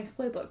Silver Linings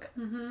Playbook.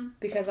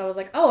 Because I was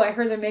like, oh, I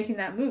heard they're making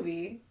that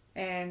movie,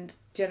 and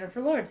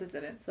Jennifer Lawrence is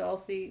in it, so I'll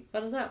see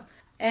what is up.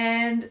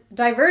 And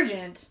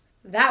Divergent,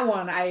 that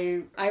one,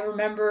 I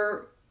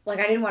remember, like,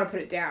 I didn't want to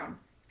put it down,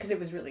 because it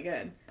was really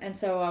good. And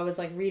so I was,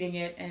 like, reading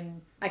it,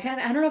 and I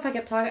don't know if I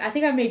kept talking. I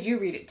think I made you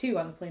read it, too,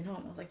 on the plane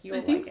home. I was like, you'll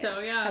like it. I think so,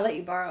 yeah. I let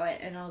you borrow it,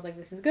 and I was like,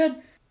 this is good.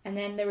 And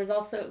then there was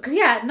also... Because,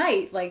 yeah, at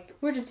night, like,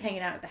 we're just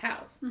hanging out at the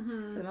house, for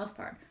the most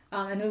part.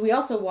 And then we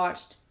also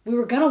watched... We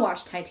were going to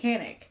watch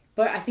Titanic,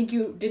 but I think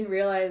you didn't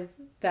realize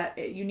that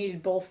you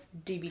needed both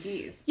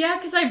DVDs. Yeah,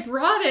 because I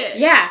brought it.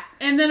 Yeah.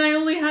 And then I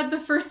only had the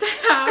first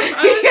half.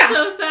 I was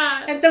so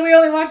sad. And so we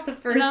only watched the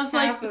first half.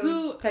 And I was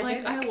like,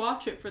 Titanic. Like, I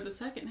watch it for the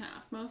second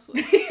half,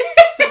 mostly.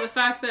 So the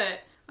fact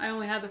that I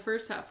only had the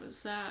first half was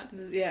sad.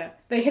 Yeah.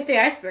 They hit the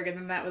iceberg, and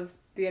then that was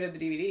the end of the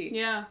DVD.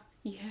 Yeah.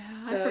 Yeah,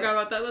 so... I forgot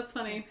about that. That's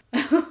funny.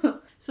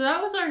 So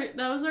that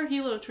was our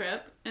Hilo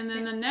trip, and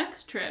then the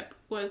next trip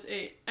was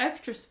a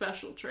extra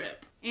special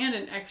trip and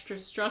an extra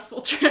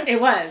stressful trip. It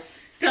was.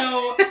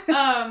 So,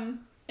 and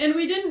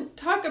I didn't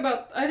talk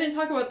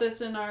about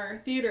this in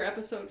our theater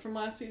episode from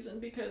last season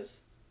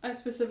because I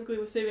specifically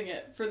was saving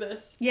it for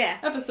this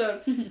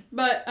episode.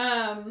 But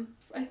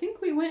I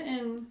think we went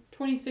in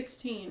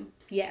 2016.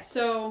 Yes.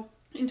 So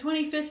in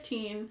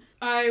 2015,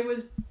 I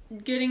was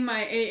getting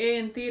my AA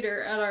in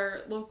theater at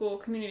our local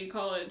community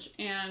college,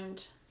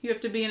 and you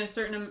have to be in a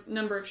certain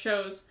number of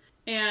shows.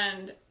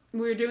 And we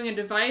were doing a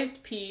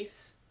devised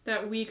piece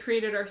that we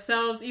created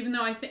ourselves, even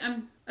though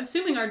I'm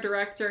assuming our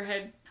director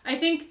I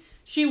think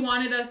she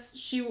wanted us,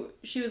 she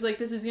was like,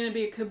 this is going to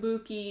be a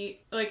kabuki,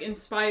 like,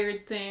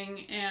 inspired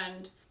thing,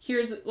 and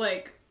here's,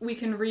 like, we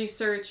can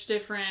research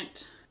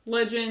different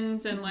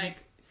legends and,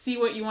 like, see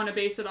what you want to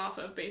base it off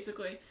of,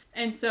 basically.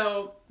 And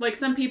so, like,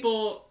 some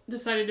people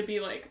decided to be,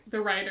 like,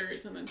 the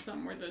writers, and then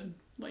some were the,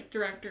 like,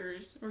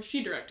 directors, or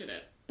she directed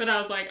it. But I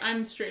was like,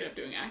 I'm straight up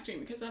doing acting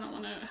because I don't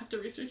want to have to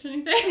research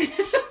anything.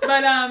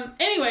 But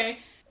anyway,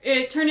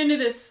 it turned into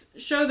this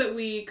show that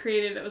we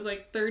created that was,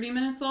 like, 30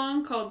 minutes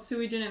long called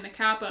Suijin and the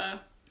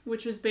Kappa,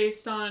 which was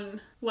based on,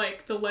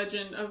 like, the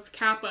legend of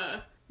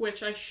Kappa,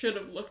 which I should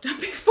have looked up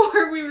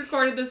before we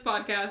recorded this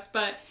podcast.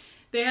 But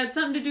they had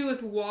something to do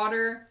with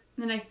water,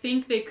 and I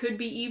think they could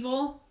be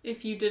evil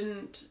if you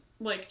didn't,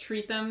 like,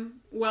 treat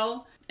them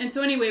well. And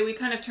so anyway, we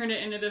kind of turned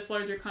it into this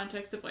larger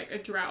context of, like, a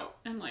drought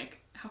and, like,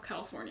 how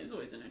California is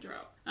always in a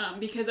drought.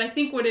 Because I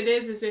think what it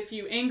is if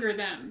you anger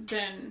them,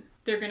 then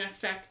they're going to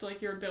affect, like,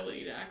 your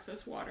ability to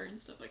access water and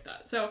stuff like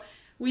that. So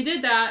we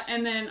did that,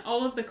 and then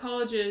all of the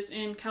colleges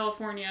in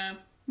California,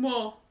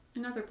 well,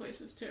 in other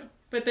places too,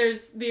 but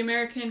there's the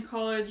American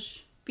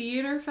College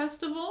Theater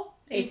Festival,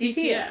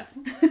 ACTF.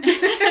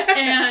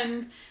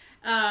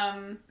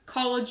 And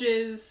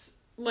colleges,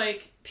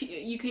 like,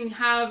 you can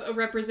have a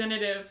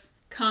representative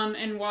come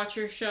and watch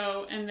your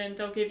show, and then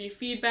they'll give you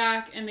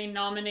feedback, and they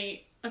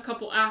nominate a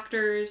couple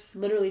actors.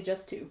 Literally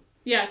just 2.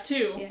 Yeah,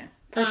 2. Yeah,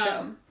 per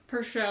show.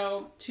 Per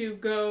show to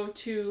go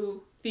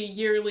to the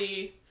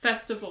yearly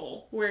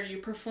festival where you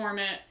perform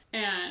it,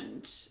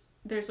 and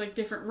there's, like,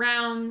 different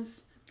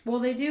rounds. Well,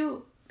 they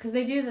do, because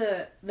they do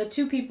the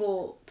 2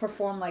 people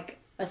perform, like,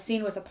 a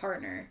scene with a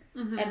partner,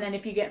 and then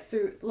if you get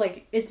through,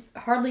 like, it's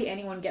hardly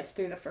anyone gets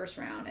through the first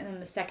round, and then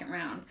the second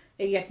round,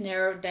 it gets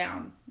narrowed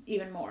down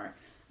even more,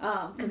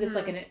 because it's,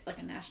 like,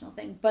 a national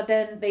thing. But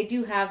then they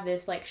do have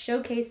this, like,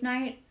 showcase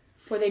night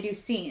where they do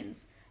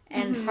scenes,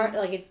 and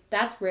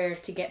that's rare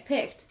to get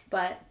picked,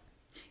 but...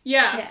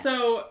 Yeah,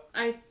 so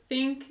I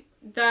think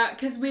that,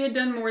 because we had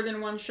done more than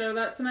one show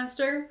that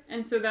semester,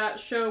 and so that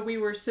show, we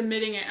were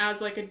submitting it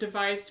as, like, a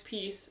devised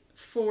piece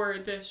for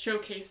this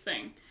showcase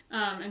thing.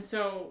 And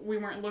so we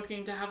weren't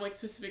looking to have, like,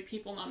 specific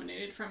people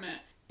nominated from it.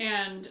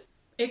 And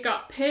it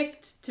got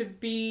picked to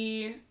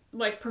be,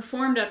 like,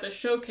 performed at the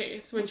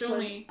showcase, which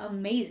only... was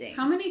amazing.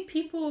 How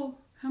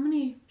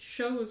many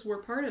shows were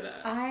part of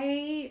that?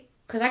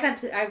 Because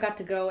I got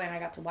to go and I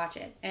got to watch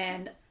it.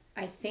 And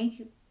I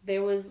think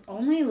there was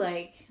only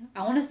like,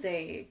 I want to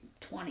say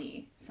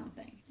 20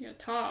 something. Yeah,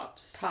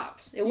 tops.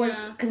 It was,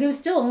 because it was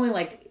still only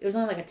like, it was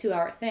only like a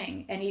 2-hour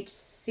thing, and each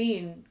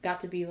scene got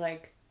to be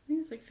like, I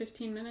think it's like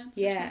 15 minutes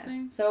or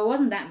something. So it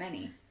wasn't that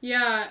many.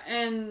 Yeah,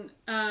 and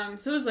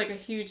so it was like a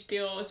huge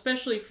deal,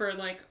 especially for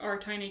like our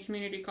tiny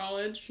community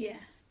college. Yeah.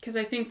 Because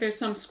I think there's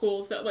some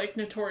schools that like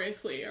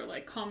notoriously are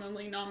like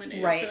commonly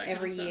nominated right, for that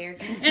every kind of year.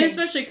 And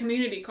especially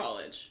community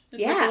college.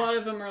 It's like a lot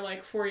of them are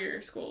like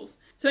 4-year schools.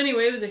 So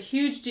anyway, it was a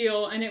huge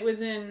deal, and it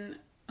was in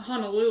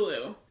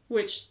Honolulu,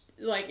 which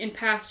like in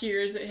past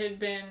years it had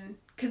been,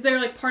 because they're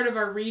like part of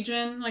our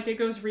region, like it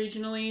goes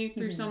regionally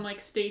through some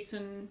like states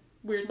and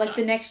weird stuff. Like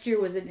the next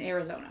year was in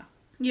Arizona.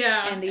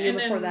 Yeah. And the year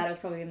before that it was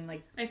probably in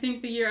like, I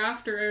think the year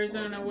after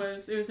Arizona it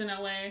was in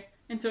LA.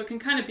 And so it can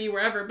kind of be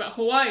wherever, but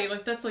Hawaii,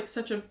 like that's like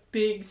such a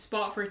big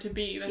spot for it to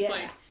be. That's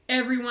like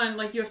everyone,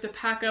 like you have to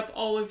pack up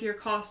all of your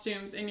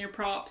costumes and your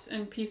props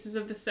and pieces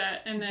of the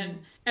set, and then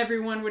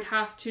everyone would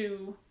have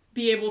to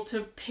be able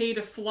to pay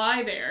to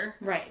fly there.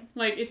 Right.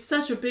 Like it's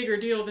such a bigger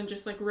deal than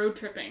just like road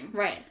tripping.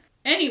 Right.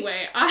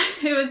 Anyway,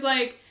 it was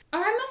like, I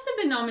must have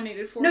been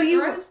nominated for No, it.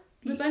 you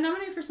Was I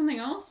nominated for something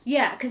else?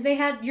 Yeah, because they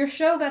had, your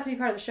show got to be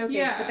part of the showcase,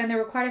 Yeah. but then there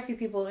were quite a few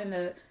people in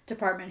the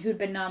department who'd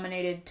been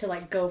nominated to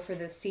like go for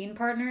the scene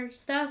partner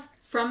stuff.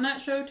 From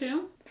that show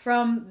too?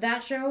 From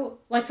that show?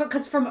 Like,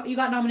 because you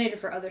got nominated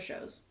for other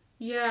shows.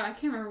 Yeah, I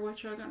can't remember what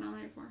show I got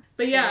nominated for.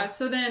 But yeah,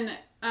 so then...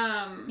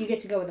 you get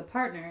to go with a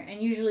partner, and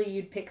usually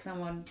you'd pick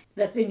someone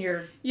that's in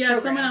your program.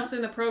 Someone else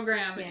in the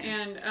program. Yeah.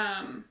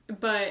 And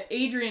but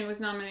Adrian was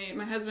nominated,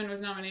 my husband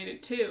was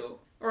nominated too,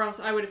 or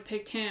else I would have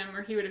picked him,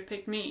 or he would have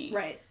picked me.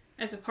 Right.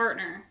 As a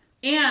partner.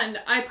 And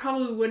I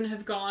probably wouldn't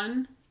have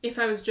gone if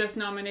I was just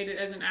nominated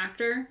as an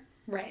actor.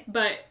 Right.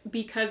 But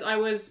because I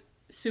was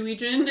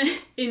Suijin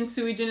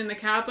in the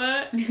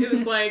Kappa, it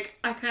was like,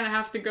 I kind of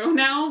have to go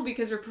now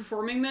because we're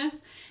performing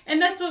this.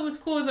 And that's what was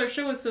cool, is our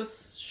show was so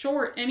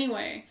short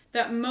anyway,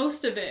 that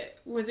most of it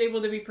was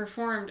able to be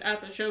performed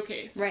at the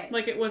showcase. Right.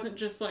 Like, it wasn't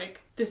just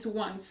like this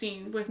one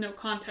scene with no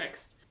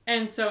context.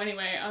 And so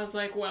anyway, I was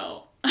like,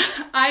 well,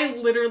 I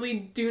literally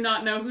do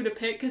not know who to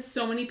pick because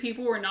so many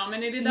people were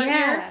nominated that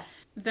year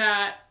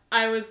that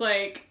I was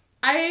like,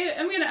 I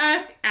am going to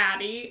ask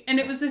Addie. And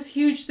it was this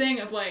huge thing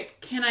of like,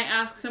 can I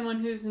ask someone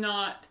who's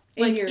not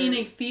like in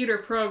a theater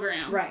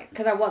program? Right,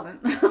 because I wasn't.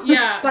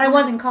 Yeah. But I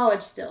was in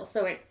college still,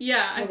 so it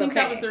I think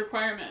that was the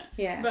requirement.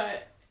 Yeah.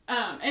 But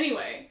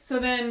anyway, so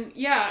then,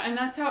 and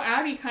that's how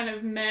Addie kind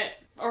of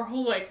met our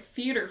whole like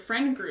theater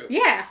friend group.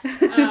 Yeah.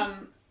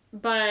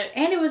 But...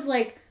 And it was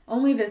like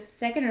only the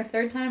second or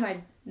third time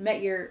I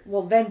met your,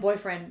 then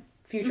boyfriend,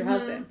 future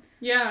husband.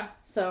 Yeah.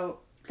 So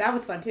that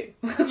was fun too.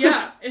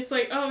 Yeah. It's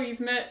like, oh, you've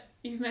met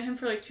him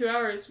for like 2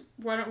 hours.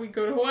 Why don't we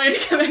go to Hawaii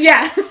together?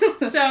 Yeah.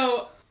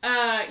 So, and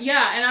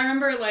I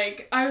remember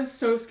like, I was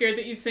so scared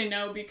that you'd say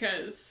no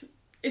because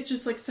it's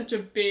just like such a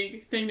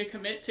big thing to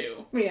commit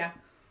to. Yeah.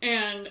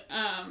 And,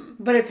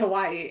 but it's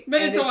Hawaii.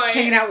 But it's Hawaii.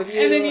 Hanging out with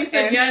you. And then you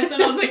said yes,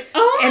 and I was like,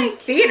 oh my And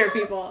theater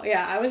people.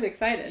 Yeah, I was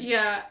excited.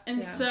 Yeah,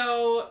 and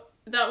so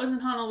that was in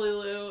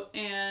Honolulu,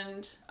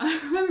 and I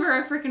remember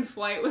our freaking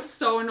flight was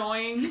so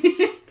annoying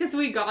because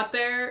we got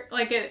there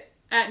like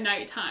at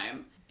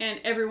nighttime, and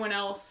everyone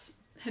else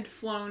had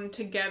flown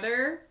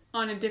together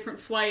on a different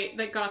flight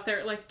that got there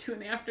at like 2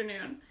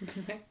 p.m.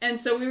 And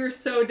so we were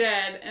so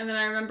dead. And then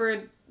I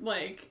remember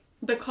like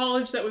the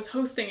college that was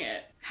hosting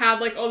it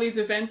had like all these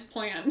events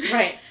planned.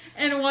 Right.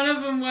 And one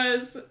of them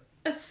was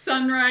a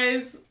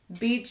sunrise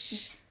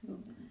beach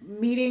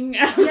meeting.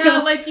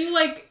 Yeah, like you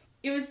like,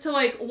 it was to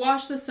like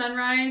watch the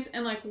sunrise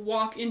and like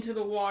walk into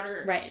the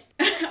water. Right.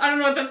 I don't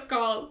know what that's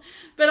called.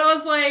 But I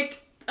was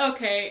like,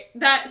 okay,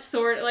 that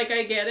sort, like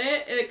I get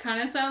it. It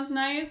kind of sounds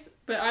nice,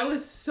 but I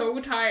was so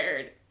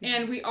tired.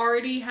 And we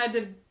already had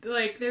to,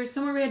 like, there was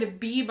somewhere we had to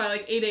be by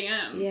like 8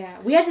 a.m. Yeah.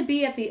 We had to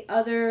be at the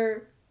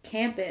other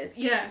campus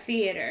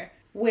theater,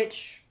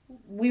 which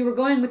we were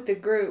going with the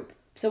group.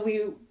 So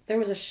there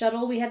was a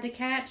shuttle we had to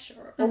catch,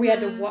 or we had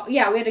to walk.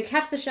 Yeah, we had to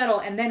catch the shuttle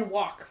and then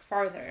walk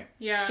farther.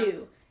 Yeah.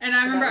 Too. And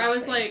I remember I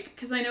was like,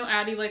 because I know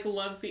Addie like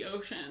loves the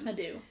ocean. I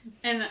do.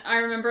 And I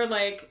remember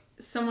like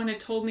someone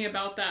had told me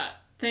about that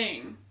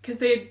thing because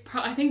they had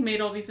I think made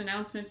all these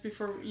announcements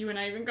before you and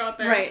I even got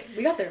there. Right.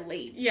 We got there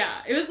late.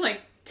 Yeah, it was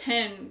like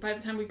 10 by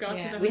the time we got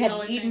to the hotel. We had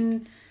I eaten.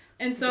 think.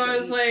 And so I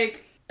was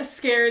like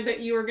scared that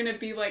you were gonna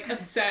be like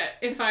upset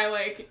if I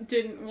like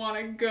didn't want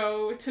to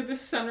go to the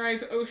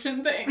sunrise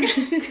ocean thing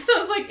because I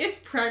was like, it's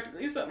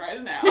practically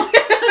sunrise now.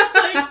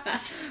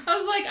 I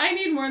was like I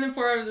need more than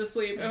 4 hours of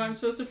sleep if I'm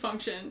supposed to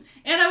function.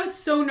 And I was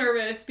so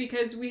nervous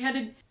because we had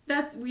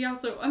to we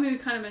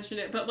kind of mentioned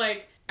it, but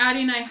like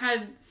Addie and I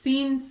had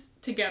scenes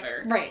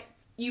together. Right.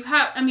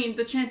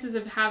 The chances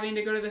of having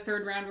to go to the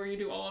third round where you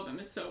do all of them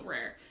is so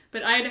rare.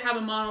 But I had to have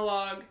a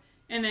monologue,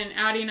 and then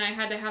Addie and I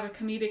had to have a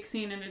comedic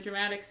scene and a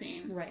dramatic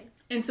scene. Right.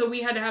 And so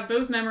we had to have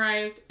those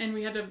memorized, and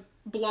we had to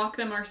block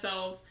them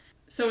ourselves.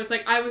 So it's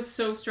like I was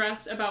so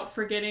stressed about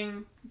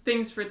forgetting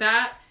things for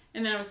that,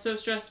 and then I was so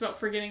stressed about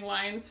forgetting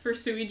lines for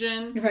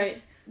Suijin.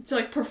 Right. to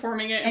like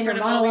performing it in and front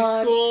your of all monologue.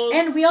 these schools.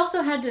 And we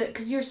also had to,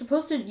 because you're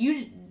supposed to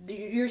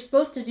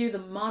do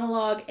the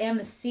monologue and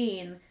the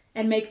scene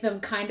and make them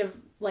kind of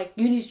like,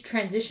 you need to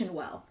transition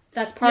well.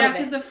 That's part of it. Yeah,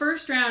 because the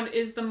first round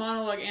is the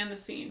monologue and the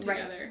scene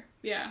together. Right.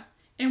 Yeah.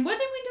 And what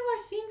did we do our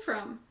scene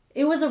from?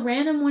 It was a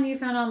random one you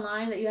found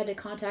online that you had to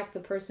contact the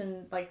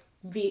person like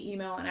via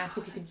email and ask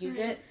if you could use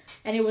it.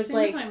 And it was Same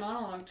like with my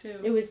monologue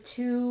too.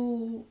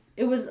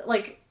 It was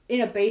like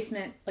in a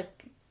basement,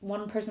 like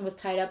one person was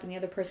tied up and the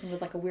other person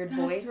was like a weird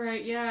voice. That's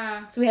right,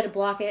 yeah. So we had to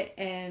block it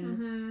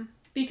and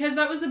because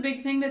that was a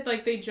big thing that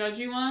like they judge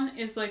you on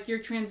is like your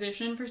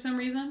transition for some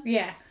reason.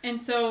 Yeah. And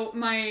so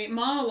my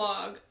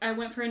monologue, I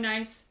went for a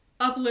nice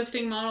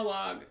uplifting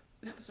monologue,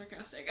 that was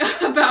sarcastic,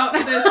 about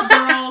this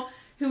girl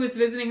who was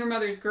visiting her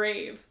mother's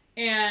grave.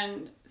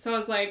 And so I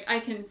was like, I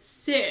can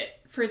sit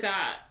for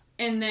that.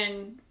 And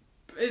then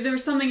there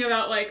was something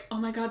about like, oh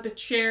my god, the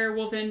chair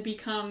will then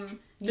become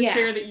the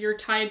chair that you're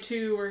tied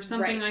to or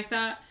something like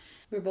that.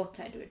 We were both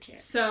tied to a chair.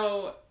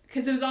 So,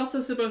 because it was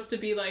also supposed to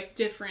be like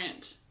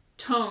different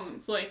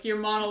tones. Like your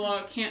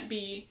monologue can't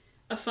be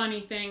a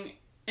funny thing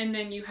and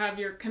then you have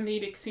your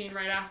comedic scene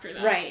right after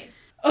that. Right.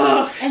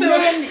 Oh, and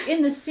then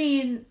in the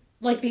scene,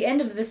 like the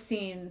end of the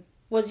scene,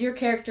 was your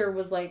character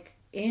was like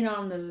in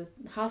on the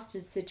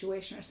hostage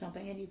situation or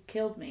something and you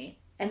killed me.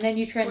 And then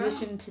you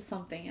transitioned to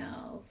something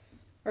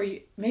else. Or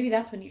maybe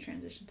that's when you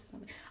transitioned to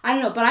something. I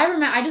don't know, but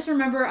I just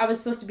remember I was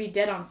supposed to be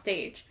dead on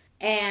stage.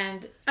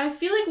 And I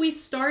feel like we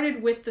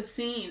started with the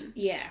scene.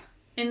 Yeah.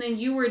 And then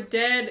you were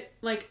dead,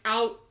 like,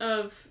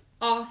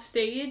 off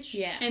stage.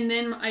 Yeah. And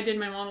then I did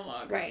my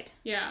monologue. Right.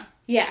 Yeah.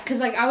 Yeah,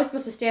 because, like, I was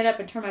supposed to stand up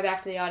and turn my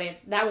back to the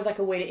audience. That was, like,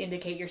 a way to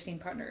indicate your scene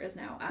partner is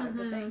now out of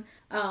the thing.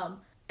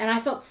 And I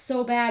felt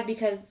so bad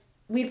because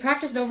we had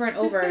practiced over and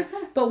over.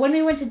 But when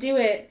we went to do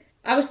it,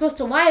 I was supposed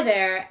to lie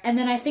there. And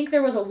then I think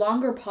there was a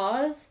longer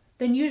pause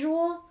than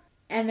usual.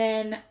 And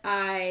then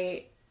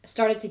I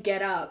started to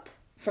get up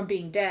from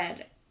being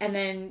dead. And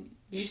then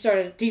you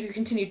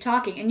continued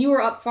talking. And you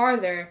were up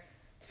farther.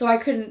 So I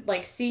couldn't,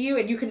 like, see you,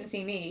 and you couldn't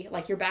see me.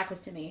 Like, your back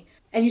was to me.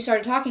 And you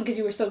started talking because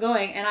you were still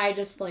going, and I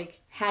just, like,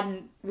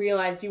 hadn't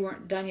realized you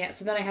weren't done yet.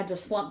 So then I had to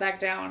slump back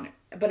down.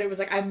 But it was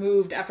like I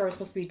moved after I was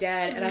supposed to be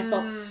dead, and I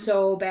felt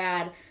so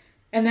bad.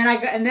 And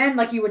then,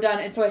 like, you were done,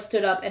 and so I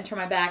stood up and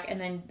turned my back, and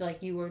then,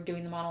 like, you were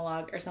doing the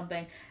monologue or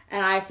something.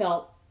 And I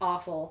felt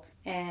awful,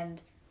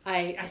 and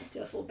I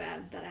still feel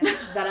bad that I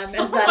messed that up.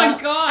 Oh my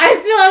god! I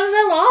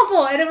felt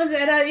awful, and it was,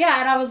 and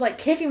I was like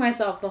kicking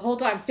myself the whole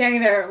time,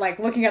 standing there like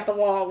looking at the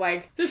wall,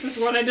 like this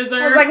is what I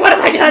deserve. I was like, what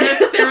have I done?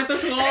 Let's stare at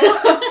this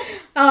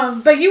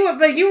wall. But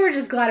you were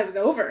just glad it was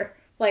over.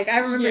 Like I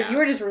remember you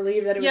were just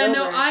relieved that it was over.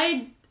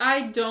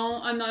 Yeah,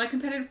 no, I'm not a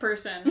competitive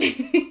person,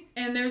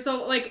 and there's a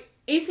like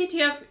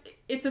ACTF.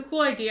 It's a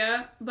cool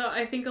idea, but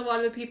I think a lot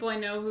of the people I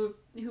know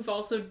who've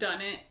also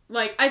done it,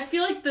 like, I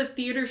feel like the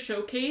theater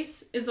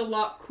showcase is a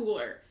lot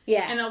cooler.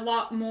 Yeah. And a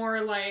lot more,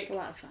 like... It's a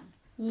lot of fun.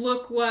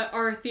 Look what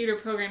our theater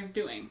program's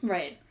doing.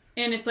 Right.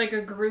 And it's, like,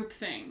 a group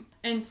thing.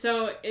 And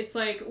so it's,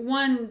 like,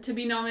 one, to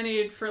be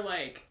nominated for,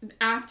 like,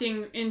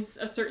 acting in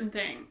a certain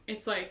thing.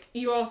 It's, like,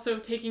 you also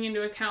taking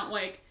into account,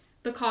 like,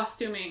 the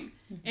costuming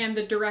and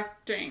the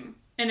directing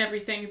and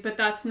everything, but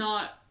that's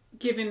not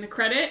given the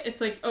credit.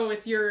 It's, like, oh,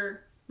 it's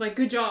your... Like,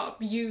 good job.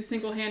 You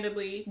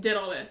single-handedly did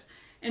all this.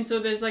 And so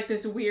there's, like,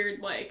 this weird,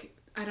 like,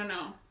 I don't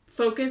know,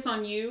 focus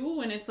on you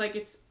when it's, like,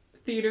 it's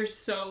theater's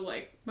so,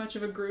 like, much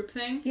of a group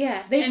thing.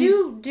 Yeah. They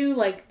do,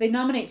 like, they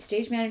nominate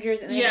stage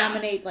managers and they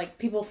nominate, like,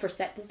 people for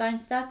set design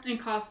stuff. And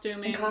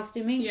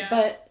costuming. Yeah.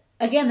 But,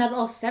 again, that's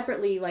all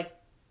separately, like,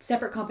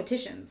 separate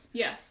competitions.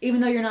 Yes.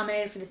 Even though you're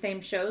nominated for the same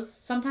shows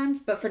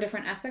sometimes, but for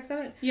different aspects of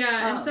it.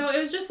 Yeah, and so it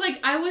was just, like,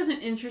 I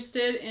wasn't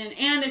interested in,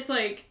 and it's,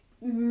 like...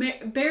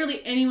 barely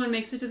anyone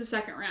makes it to the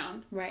second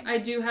round. Right. I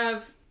do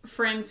have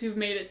friends who've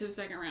made it to the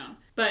second round,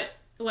 but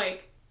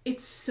like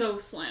it's so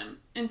slim.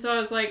 And so I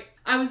was like,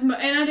 and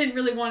I didn't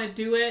really want to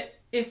do it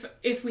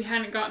if we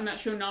hadn't gotten that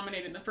show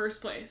nominated in the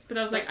first place. But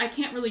I was like, I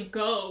can't really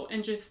go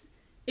and just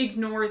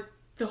ignore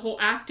the whole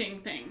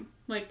acting thing,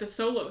 like the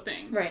solo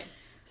thing. Right.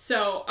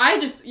 So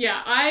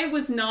I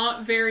was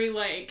not very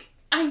like,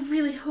 I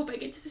really hope I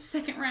get to the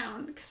second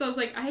round, because I was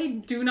like, I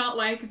do not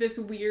like this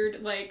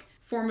weird like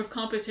form of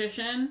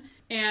competition,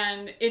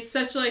 and it's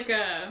such like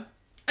a,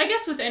 I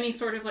guess with any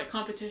sort of like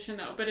competition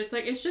though, but it's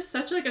like it's just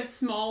such like a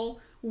small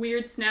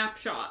weird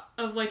snapshot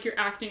of like your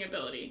acting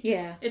ability.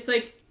 Yeah. It's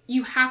like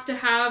you have to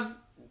have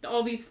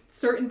all these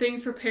certain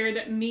things prepared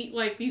that meet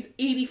like these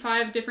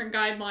 85 different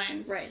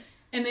guidelines. Right.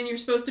 And then you're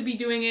supposed to be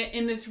doing it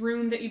in this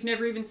room that you've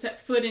never even set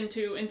foot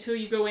into until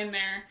you go in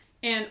there.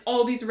 And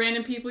all these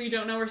random people you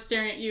don't know are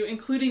staring at you,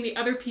 including the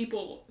other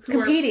people who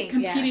are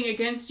competing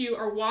against you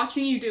or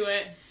watching you do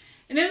it.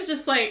 And it was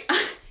just, like,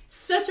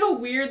 such a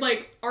weird,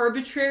 like,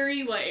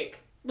 arbitrary, like,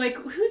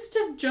 who's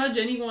to judge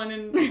anyone?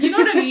 And, you know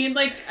what I mean?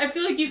 Like, I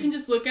feel like you can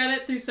just look at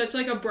it through such,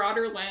 like, a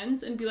broader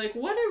lens and be like,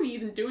 what are we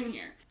even doing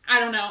here?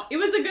 I don't know. It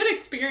was a good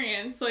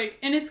experience, like,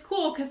 and it's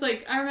cool, because,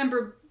 like, I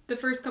remember the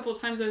first couple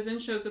of times I was in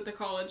shows at the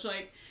college,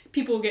 like,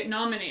 people get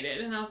nominated,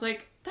 and I was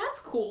like, that's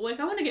cool. Like,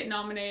 I want to get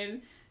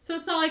nominated. So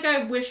it's not like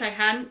I wish I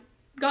hadn't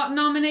gotten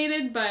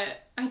nominated,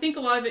 but I think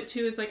a lot of it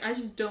too is like I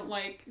just don't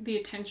like the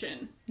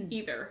attention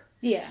either.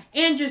 Yeah.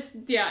 And just,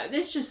 yeah,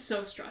 it's just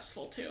so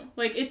stressful too.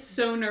 Like, it's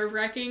so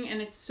nerve-wracking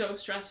and it's so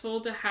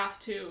stressful to have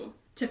to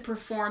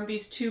perform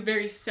these two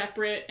very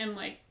separate and,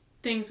 like,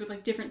 things with,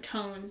 like, different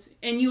tones.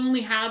 And you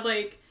only had,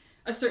 like,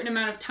 a certain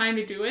amount of time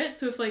to do it.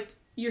 So if, like,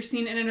 your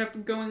scene ended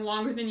up going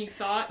longer than you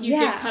thought, you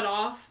get cut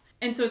off.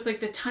 And so it's, like,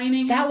 the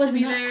timing has to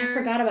be there. I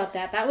forgot about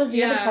that. That was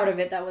the other part of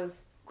it that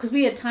was... Because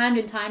we had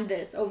timed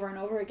this over and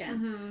over again.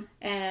 Mm-hmm.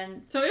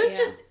 And... So it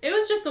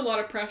was just a lot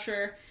of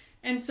pressure.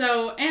 And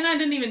so, and I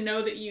didn't even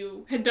know that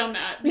you had done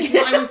that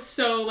because I was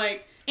so,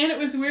 like, and it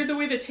was weird the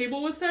way the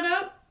table was set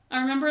up. I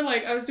remember,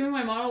 like, I was doing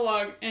my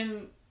monologue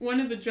and one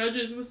of the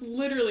judges was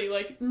literally,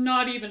 like,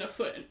 not even a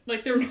foot.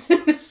 Like, they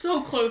were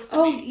so close to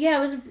me. Oh,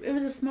 yeah, it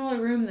was a smaller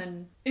room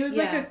than... It was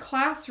like a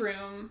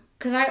classroom.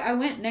 Because I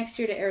went next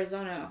year to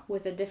Arizona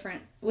with a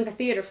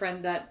theater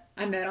friend that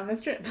I met on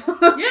this trip.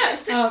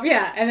 Yes.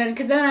 Yeah, and then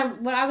because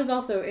when I was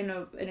also in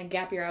a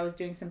gap year, I was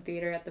doing some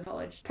theater at the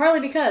college.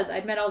 Partly because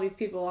I'd met all these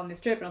people on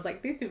this trip, and I was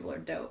like, these people are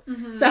dope.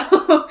 Mm-hmm.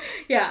 So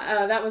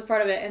yeah, that was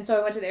part of it. And so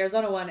I went to the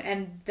Arizona one,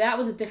 and that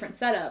was a different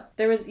setup.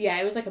 It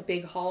was like a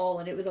big hall,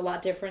 and it was a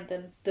lot different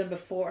than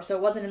before. So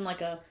it wasn't in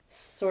like a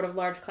sort of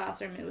large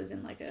classroom. It was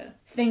in like a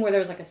thing where there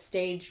was like a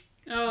stage.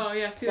 Oh,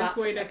 yeah, see, that's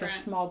way different. Like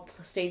a small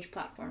stage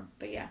platform,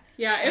 but yeah.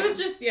 Yeah, it was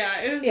just,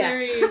 it was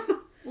very,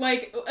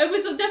 like, it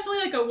was definitely,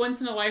 like, a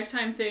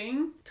once-in-a-lifetime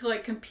thing to,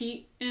 like,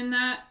 compete in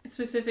that,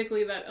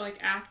 specifically that, like,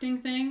 acting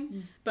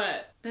thing,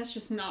 but that's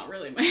just not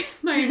really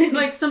my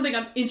like, something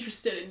I'm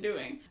interested in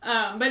doing.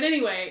 But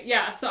anyway,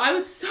 yeah, so I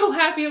was so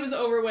happy it was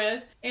over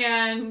with,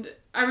 and...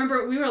 I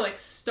remember we were, like,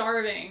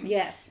 starving.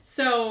 Yes.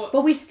 So...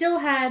 But we still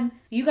had...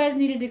 You guys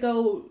needed to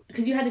go...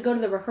 Because you had to go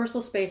to the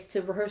rehearsal space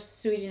to rehearse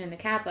Suijin and the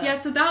Kappa. Yeah,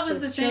 so that was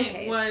the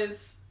thing,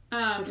 was...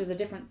 which was a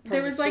different part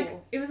there was, of the like...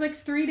 school. It was, like,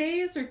 3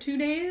 days or 2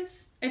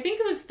 days. I think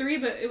it was 3,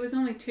 but it was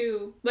only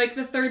 2. Like,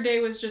 the third day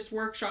was just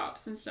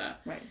workshops and stuff.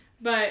 Right.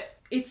 But...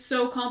 It's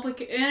so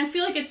complicated, and I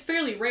feel like it's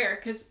fairly rare,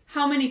 because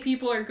how many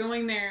people are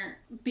going there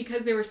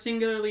because they were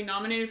singularly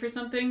nominated for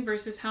something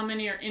versus how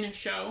many are in a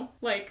show?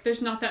 Like,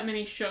 there's not that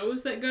many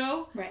shows that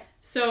go. Right.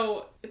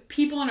 So,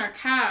 people in our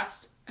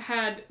cast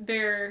had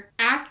their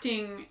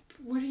acting...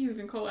 What do you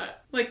even call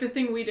that? Like, the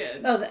thing we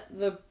did. Oh,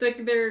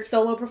 their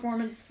solo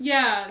performance?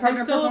 Yeah,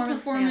 their solo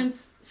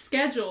performance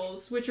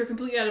schedules, which are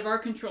completely out of our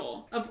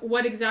control, of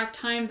what exact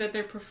time that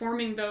they're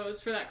performing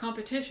those for that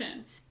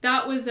competition.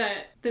 That was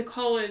at the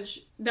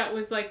college that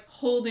was, like,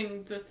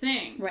 holding the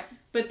thing. Right.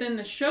 But then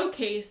the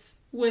showcase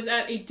was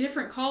at a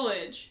different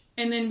college,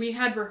 and then we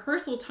had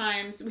rehearsal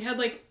times. We had,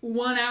 like,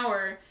 1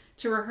 hour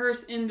to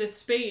rehearse in this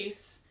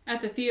space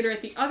at the theater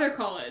at the other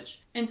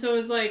college. And so it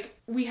was, like,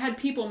 we had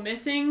people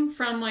missing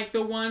from, like,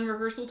 the one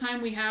rehearsal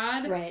time we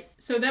had. Right.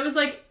 So that was,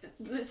 like...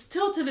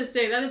 Still to this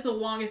day, that is the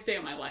longest day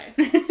of my life.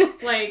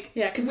 Like,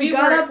 yeah, because we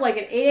got up like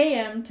at 8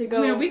 a.m. to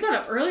go. I mean, we got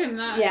up earlier than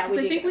that. Yeah,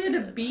 because I think we had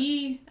to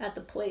be at the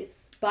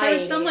place. There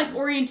was some like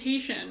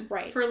orientation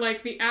for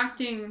like the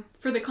acting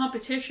for the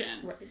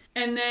competition,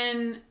 and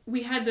then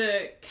we had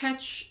to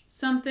catch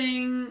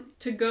something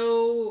to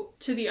go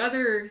to the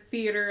other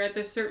theater at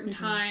this certain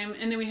time,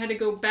 and then we had to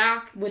go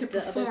back to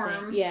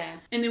perform. Yeah,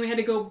 and then we had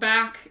to go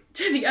back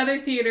to the other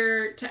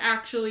theater to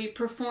actually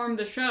perform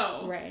the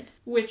show. Right.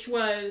 Which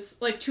was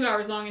like 2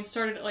 hours long and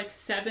started at like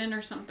 7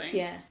 or something.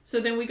 Yeah.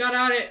 So then we got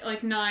out at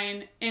like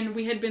 9 and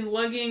we had been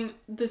lugging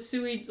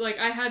the like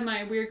I had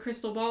my weird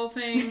crystal ball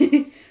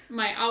thing,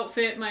 my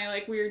outfit, my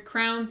like weird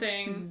crown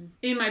thing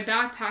in my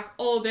backpack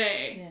all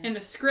day. Yeah. And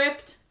the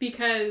script,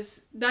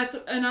 because that's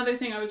another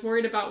thing I was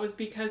worried about was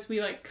because we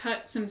like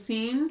cut some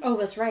scenes. Oh,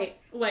 that's right.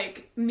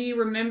 Like me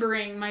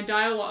remembering my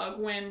dialogue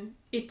when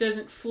it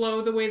doesn't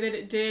flow the way that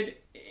it did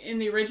in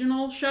the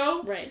original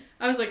show. Right.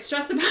 I was like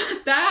stressed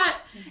about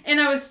that. And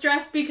I was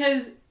stressed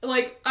because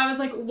like I was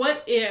like,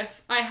 what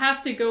if I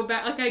have to go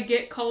back, like I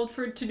get called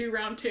to do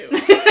round 2.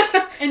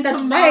 And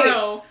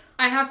tomorrow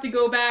I have to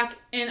go back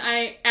and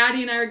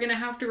Addie and I are going to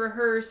have to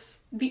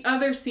rehearse the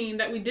other scene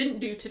that we didn't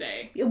do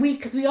today.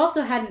 Because we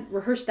also hadn't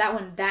rehearsed that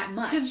one that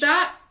much. Because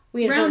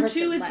round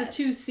 2 is the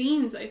 2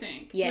 scenes, I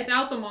think. Yes.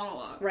 Without the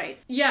monologue. Right.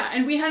 Yeah,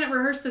 and we hadn't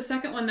rehearsed the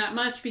second one that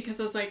much because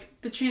I was like,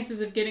 the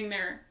chances of getting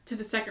there to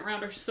the second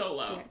round are so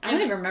low. Yeah. I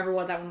don't even remember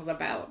what that one was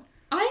about.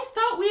 I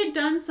thought we had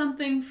done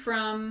something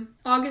from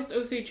August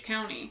Osage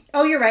County.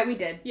 Oh, you're right, we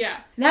did. Yeah.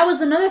 That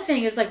was another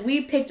thing, is like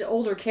we picked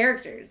older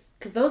characters.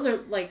 Because those are,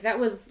 like, that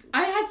was...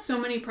 I had so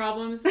many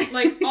problems.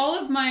 Like, all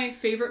of my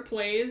favorite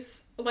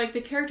plays, like,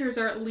 the characters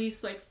are at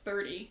least, like,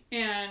 30.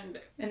 And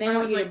they I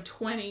was, like,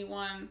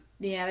 21.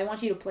 Yeah, they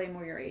want you to play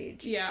more your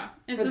age. Yeah.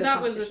 And so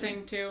that was the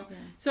thing, too. Yeah.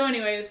 So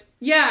anyways,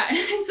 yeah.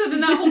 And so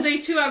then that whole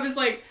day, too, I was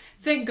like,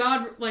 thank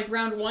God, like,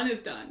 round 1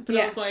 is done. But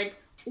I was like...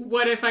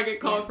 what if I get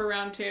called for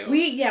round 2?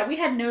 We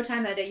had no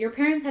time that day. Your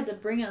parents had to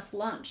bring us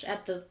lunch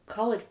at the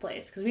college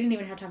place because we didn't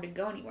even have time to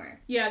go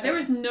anywhere. Yeah, there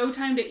was no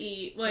time to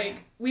eat.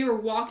 Like, we were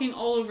walking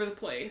all over the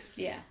place.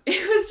 Yeah.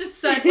 It was just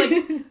such,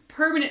 like,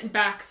 permanent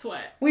back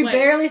sweat. We like,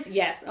 barely...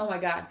 Yes, oh my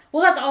God.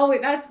 Well,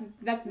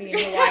 that's me in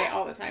Hawaii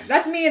all the time.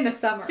 That's me in the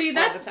summer See, all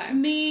the that's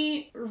time.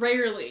 me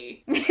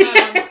rarely.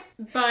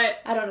 But...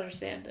 I don't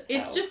understand it.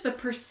 It's just the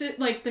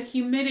the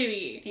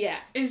humidity. Yeah.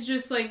 Is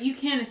just, like, you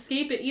can't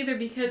escape it either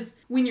because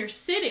when you're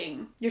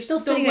sitting... You're still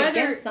sitting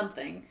against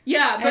something.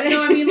 Yeah, but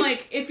no, I mean,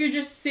 like, if you're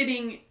just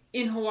sitting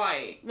in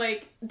Hawaii,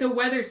 like, the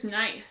weather's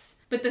nice.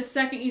 But the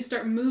second you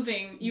start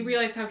moving, you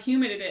realize how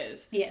humid it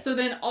is. Yeah. So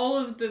then all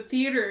of the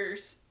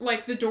theaters,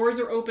 like, the doors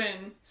are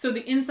open, so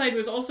the inside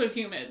was also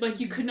humid. Like,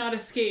 you could not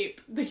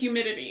escape the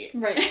humidity.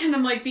 Right. And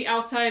I'm like, the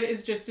outside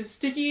is just as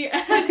sticky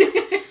as...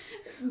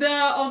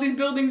 all these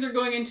buildings are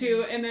going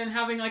into, and then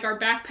having, like, our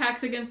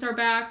backpacks against our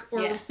back, or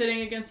we're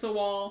sitting against the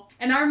wall.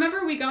 And I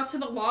remember we got to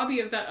the lobby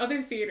of that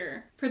other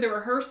theater for the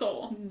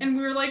rehearsal, and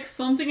we were, like,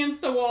 slumped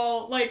against the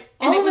wall, like,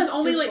 and it was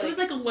only, like, it was,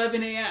 like,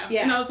 11 a.m.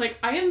 Yeah. And I was like,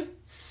 I am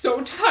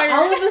so tired.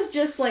 All of us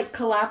just, like,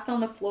 collapsed on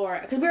the floor,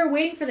 because we were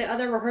waiting for the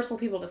other rehearsal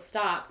people to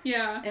stop.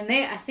 Yeah. And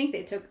I think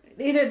they took...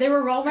 Either they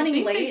were all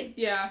running late.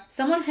 Yeah.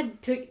 Someone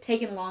had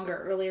taken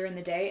longer earlier in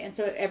the day, and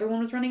so everyone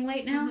was running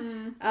late now.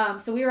 Mm-hmm.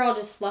 So we were all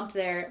just slumped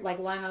there, like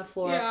lying on the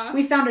floor. Yeah.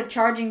 We found a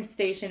charging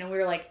station, and we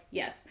were like,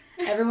 yes,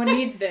 everyone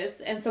needs this.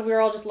 And so we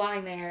were all just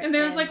lying there. And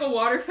there was like a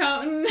water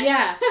fountain.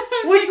 Yeah.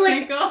 Which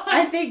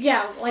I think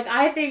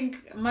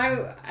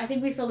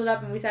we filled it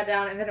up and we sat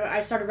down, and then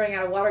I started running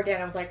out of water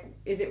again. I was like,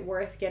 is it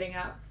worth getting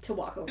up to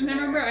walk over there? And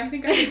I remember, I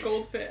think I had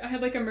goldfish. I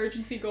had like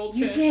emergency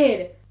goldfish. You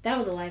did. That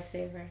was a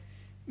lifesaver.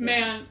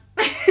 Man,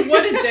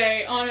 what a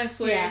day,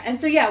 honestly. Yeah, and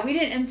so you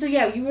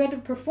had to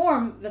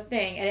perform the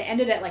thing, and it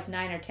ended at like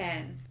 9 or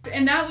 10.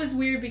 And that was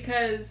weird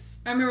because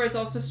I remember I was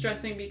also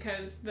stressing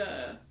because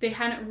they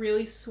hadn't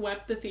really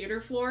swept the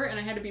theater floor, and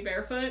I had to be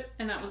barefoot,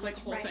 and that was like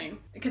the whole thing.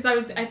 Because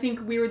I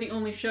think we were the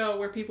only show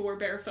where people were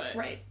barefoot.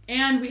 Right.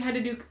 And we had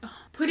to do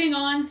putting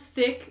on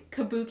thick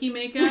kabuki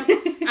makeup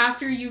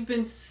after you've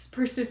been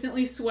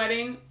persistently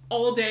sweating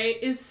all day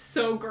is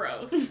so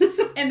gross.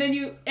 and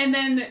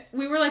then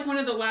we were like one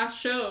of the last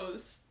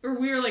shows, or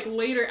we were like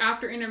later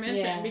after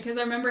intermission, because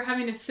I remember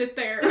having to sit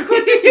there with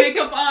this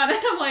makeup on, and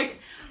I'm like,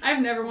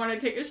 I've never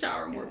wanted to take a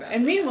shower more badly.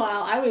 And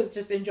meanwhile, I was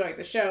just enjoying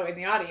the show in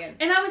the audience.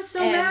 And I was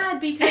so mad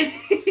because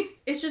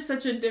it's just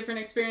such a different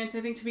experience,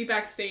 I think, to be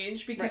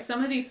backstage, because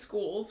some of these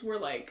schools were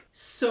like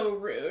so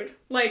rude.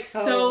 Like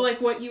so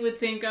like what you would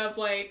think of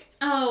like,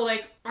 oh,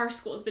 like our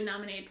school has been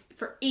nominated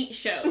for 8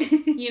 shows,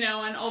 you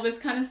know, and all this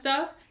kind of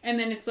stuff. And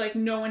then it's like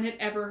no one had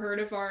ever heard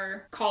of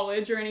our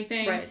college or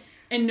anything. Right.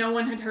 And no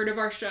one had heard of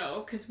our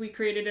show because we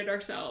created it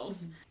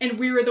ourselves. Mm-hmm. And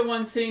we were the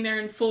ones sitting there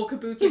in full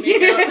kabuki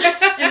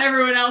makeup. And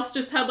everyone else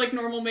just had like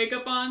normal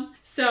makeup on.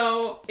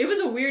 So it was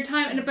a weird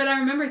time. But I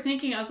remember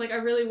thinking, I was like, I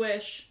really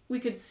wish we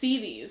could see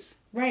these.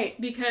 Right.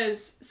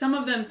 Because some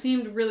of them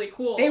seemed really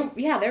cool. They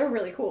were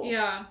really cool.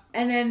 Yeah.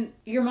 And then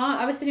your mom,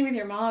 I was sitting with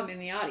your mom in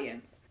the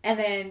audience. And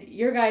then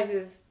your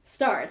guys'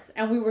 starts,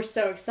 and we were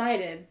so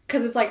excited.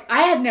 Because it's like,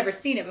 I had never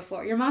seen it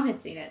before. Your mom had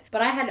seen it.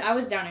 But I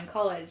was down in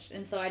college,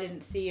 and so I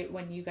didn't see it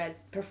when you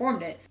guys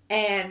performed it.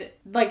 And,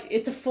 like,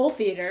 it's a full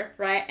theater,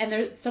 right?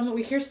 And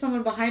we hear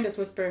someone behind us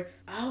whisper,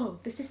 oh,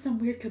 this is some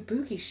weird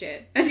kabuki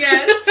shit.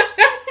 Yes.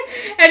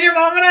 And your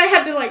mom and I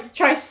had to, like,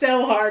 try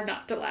so hard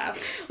not to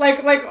laugh.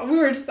 Like we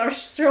were just, our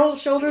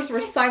shoulders were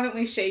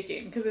silently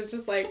shaking. Because it's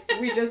just like,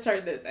 we just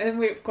heard this. And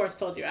we, of course,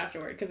 told you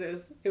afterward, because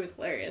it was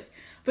hilarious.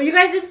 But you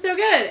guys did so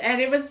good, and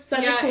it was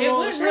such a cool show. Yeah, it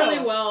went really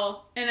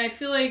well, and I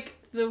feel like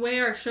the way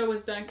our show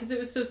was done, because it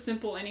was so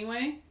simple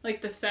anyway,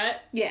 like the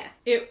set,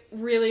 it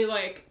really,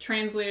 like,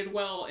 translated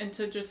well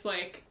into just,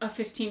 like, a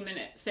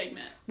 15-minute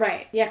segment.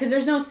 Right, yeah, because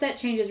there's no set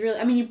changes, really.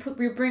 I mean, you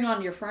bring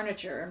on your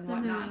furniture and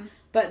whatnot,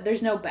 but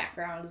there's no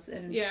backgrounds,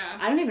 and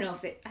I don't even know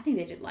if I think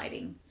they did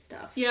lighting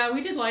stuff. Yeah,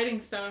 we did lighting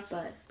stuff.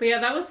 But yeah,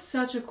 that was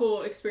such a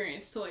cool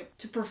experience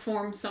to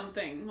perform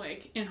something,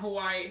 like, in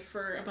Hawaii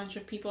for a bunch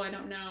of people I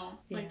don't know.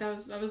 Yeah. Like,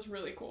 that was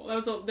really cool. That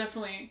was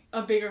definitely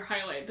a bigger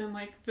highlight than,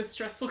 like, the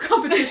stressful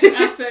competition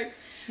aspect.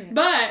 Yeah.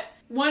 But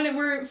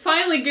we're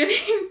finally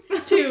getting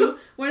to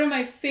one of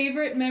my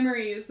favorite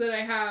memories that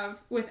I have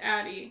with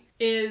Addie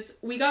is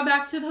we got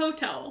back to the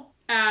hotel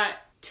at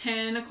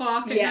 10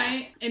 o'clock at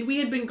night, and we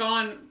had been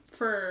gone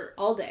for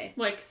all day,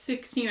 like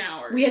 16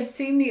 hours. We had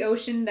seen the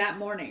ocean that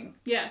morning.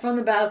 Yes. From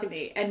the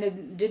balcony,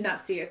 and did not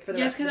see it for the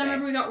rest of the day. Yes, because I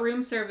remember we got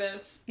room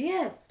service.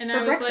 Yes. And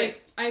I was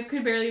breakfast. Like, I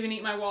could barely even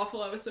eat my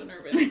waffle. I was so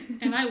nervous.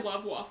 And I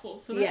love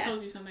waffles, so that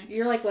tells you something.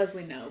 You're like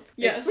Leslie Knope.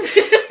 Yes.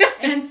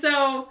 And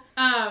so,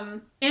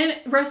 and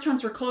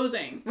restaurants were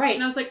closing. Right.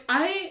 And I was like,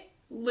 I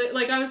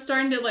was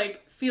starting to,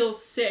 like, feel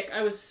sick.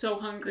 I was so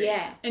hungry.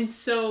 Yeah. And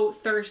so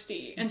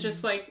thirsty. And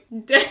just, like,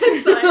 dead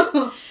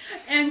inside.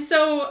 And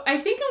so, I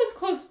think it was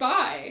close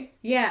by.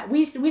 Yeah.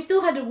 We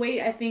still had to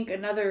wait, I think,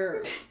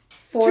 another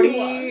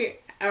 40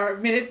 or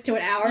minutes to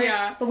an hour.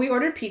 Yeah. But we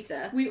ordered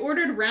pizza. We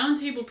ordered Round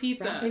Table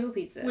Pizza. Round Table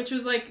Pizza. Which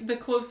was, like, the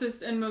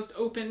closest and most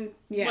open.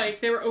 Yeah.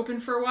 Like, they were open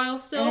for a while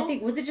still. And I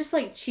think, was it just,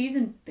 like, cheese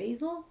and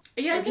basil?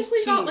 Yeah, Or I think just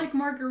we got, cheese? like,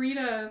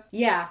 margarita.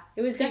 Yeah.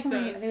 It was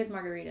definitely, I Pizzas. think it was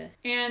margarita.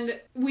 And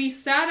we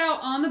sat out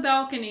on the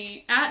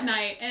balcony at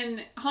night,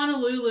 and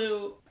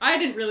Honolulu, I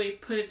didn't really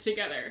put it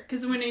together.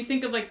 Because when you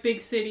think of, like,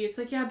 big city, it's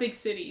like, yeah, big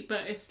city,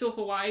 but it's still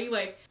Hawaii.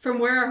 Like, from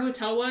where our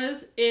hotel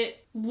was,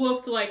 it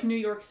looked like New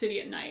York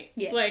City at night.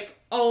 Yes. Like,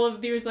 all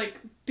of, there's, like,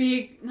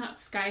 big, not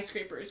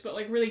skyscrapers, but,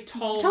 like, really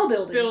tall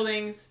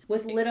buildings.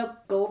 With lit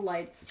up gold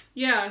lights.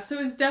 Yeah, so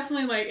it was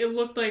definitely, like, it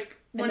looked like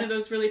one And of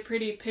those really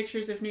pretty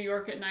pictures of New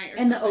York at night or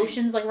and something. the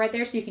ocean's, like, right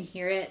there so you can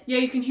hear it. Yeah,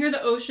 you can hear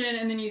the ocean,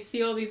 and then you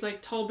see all these,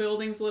 like, tall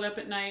buildings lit up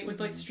at night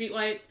with, like, street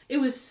lights. It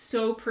was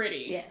so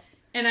pretty. Yes.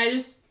 And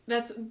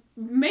that's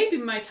maybe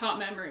my top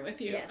memory with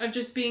you. Yes. Of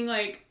just being,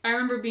 like, I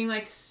remember being,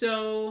 like,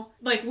 so,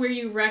 like, where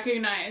you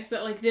recognize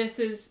that, like, this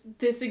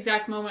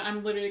exact moment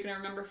I'm literally going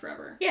to remember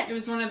forever. Yes. It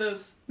was one of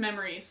those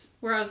memories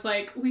where I was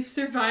like, we've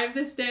survived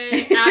this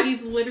day.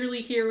 Addie's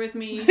literally here with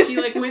me. She,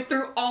 like, went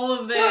through all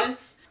of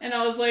this. And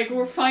I was like,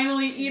 we're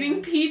finally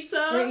eating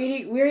pizza.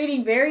 We're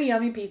eating very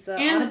yummy pizza on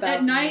a And balcony.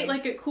 at night,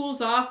 like, it cools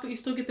off, but you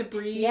still get the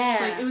breeze. Yeah.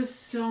 Like, it was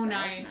so That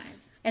nice. was nice.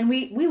 And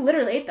we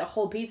literally ate the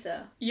whole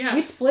pizza. Yes.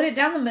 We split it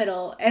down the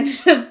middle and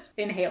just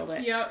inhaled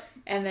it. Yep.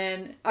 And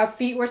then our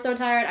feet were so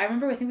tired. I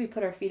remember, I think we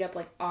put our feet up,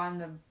 like, on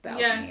the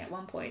balcony Yes. at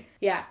one point.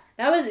 Yeah.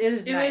 It was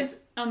It nice. was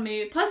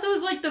amazing. Plus, it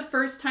was, like, the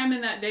first time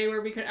in that day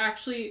where we could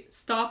actually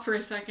stop for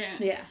a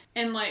second. Yeah.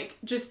 And, like,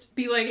 just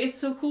be like, it's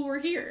so cool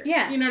we're here.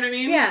 Yeah. You know what I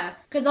mean? Yeah.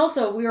 Because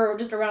also, we were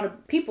just around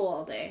people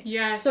all day.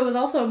 Yes. So it was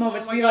also a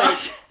moment Oh to my be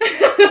gosh. like...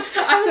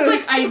 I was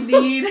like,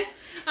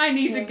 I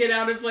need Yeah. to get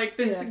out of, like,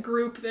 this Yeah.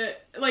 group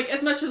that, like,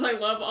 as much as I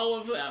love all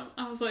of them,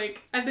 I was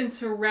like, I've been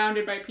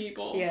surrounded by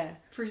people Yeah.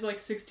 for, like,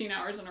 16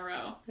 hours in a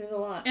row. There's a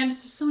lot. And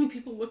it's just so many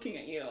people looking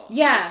at you.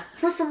 Yeah.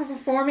 For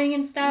performing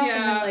and stuff. Yeah.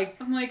 And then, like...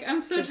 I'm like,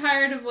 I'm so just-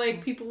 tired of,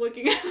 like, people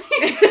looking at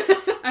me.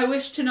 I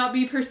wish to not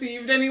be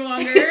perceived any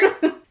longer.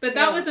 But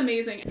that Yeah. was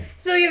amazing.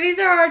 So yeah, these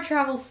are our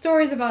travel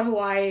stories about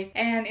Hawaii.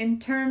 And in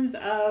terms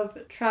of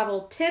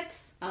travel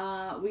tips,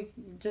 we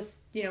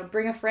just,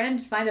 bring a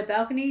friend, find a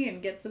balcony,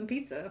 and get some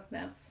pizza.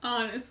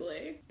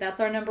 Honestly. That's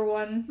our number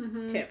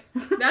one tip.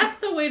 That's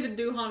the way to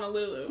do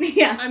Honolulu.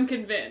 Yeah. I'm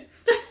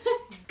convinced.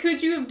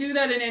 Could you do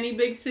that in any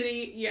big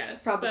city?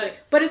 Yes. Probably.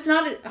 But it's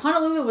not...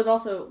 Honolulu was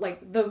also,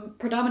 like, the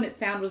predominant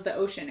sound was the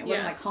ocean. It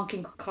wasn't, Yes. like,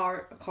 honking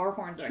car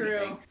horns or True.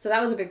 anything. So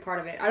that was a big part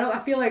of it. I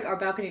feel like our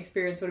balcony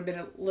experience would have been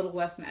a little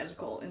less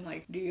magical in,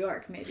 like, New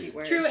York, maybe,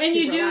 where True, it's and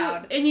you super do,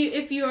 loud. and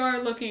if you are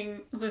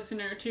looking,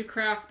 listener, to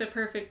craft the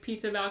perfect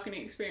pizza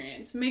balcony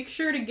experience, make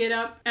sure to get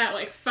up at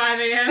like 5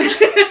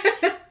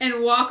 a.m.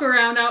 and walk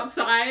around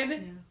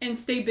outside and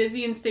stay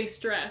busy and stay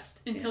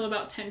stressed until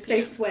about 10 p.m.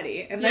 Stay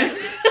sweaty. And then...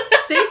 Yes.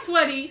 Stay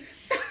sweaty.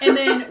 And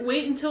then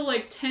wait until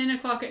like 10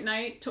 o'clock at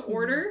night to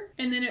order,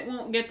 and then it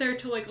won't get there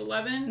till like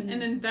 11,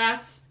 and then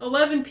that's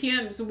 11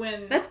 p.m.'s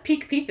when... That's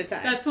peak pizza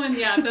time. That's when,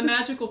 the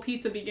magical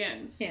pizza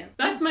begins. Yeah.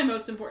 That's my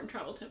most important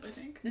travel tip, I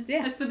think.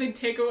 Yeah. That's the big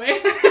takeaway.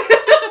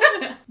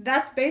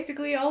 That's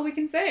basically all we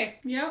can say.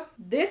 Yep.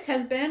 This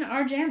has been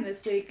our jam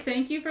this week.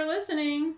 Thank you for listening.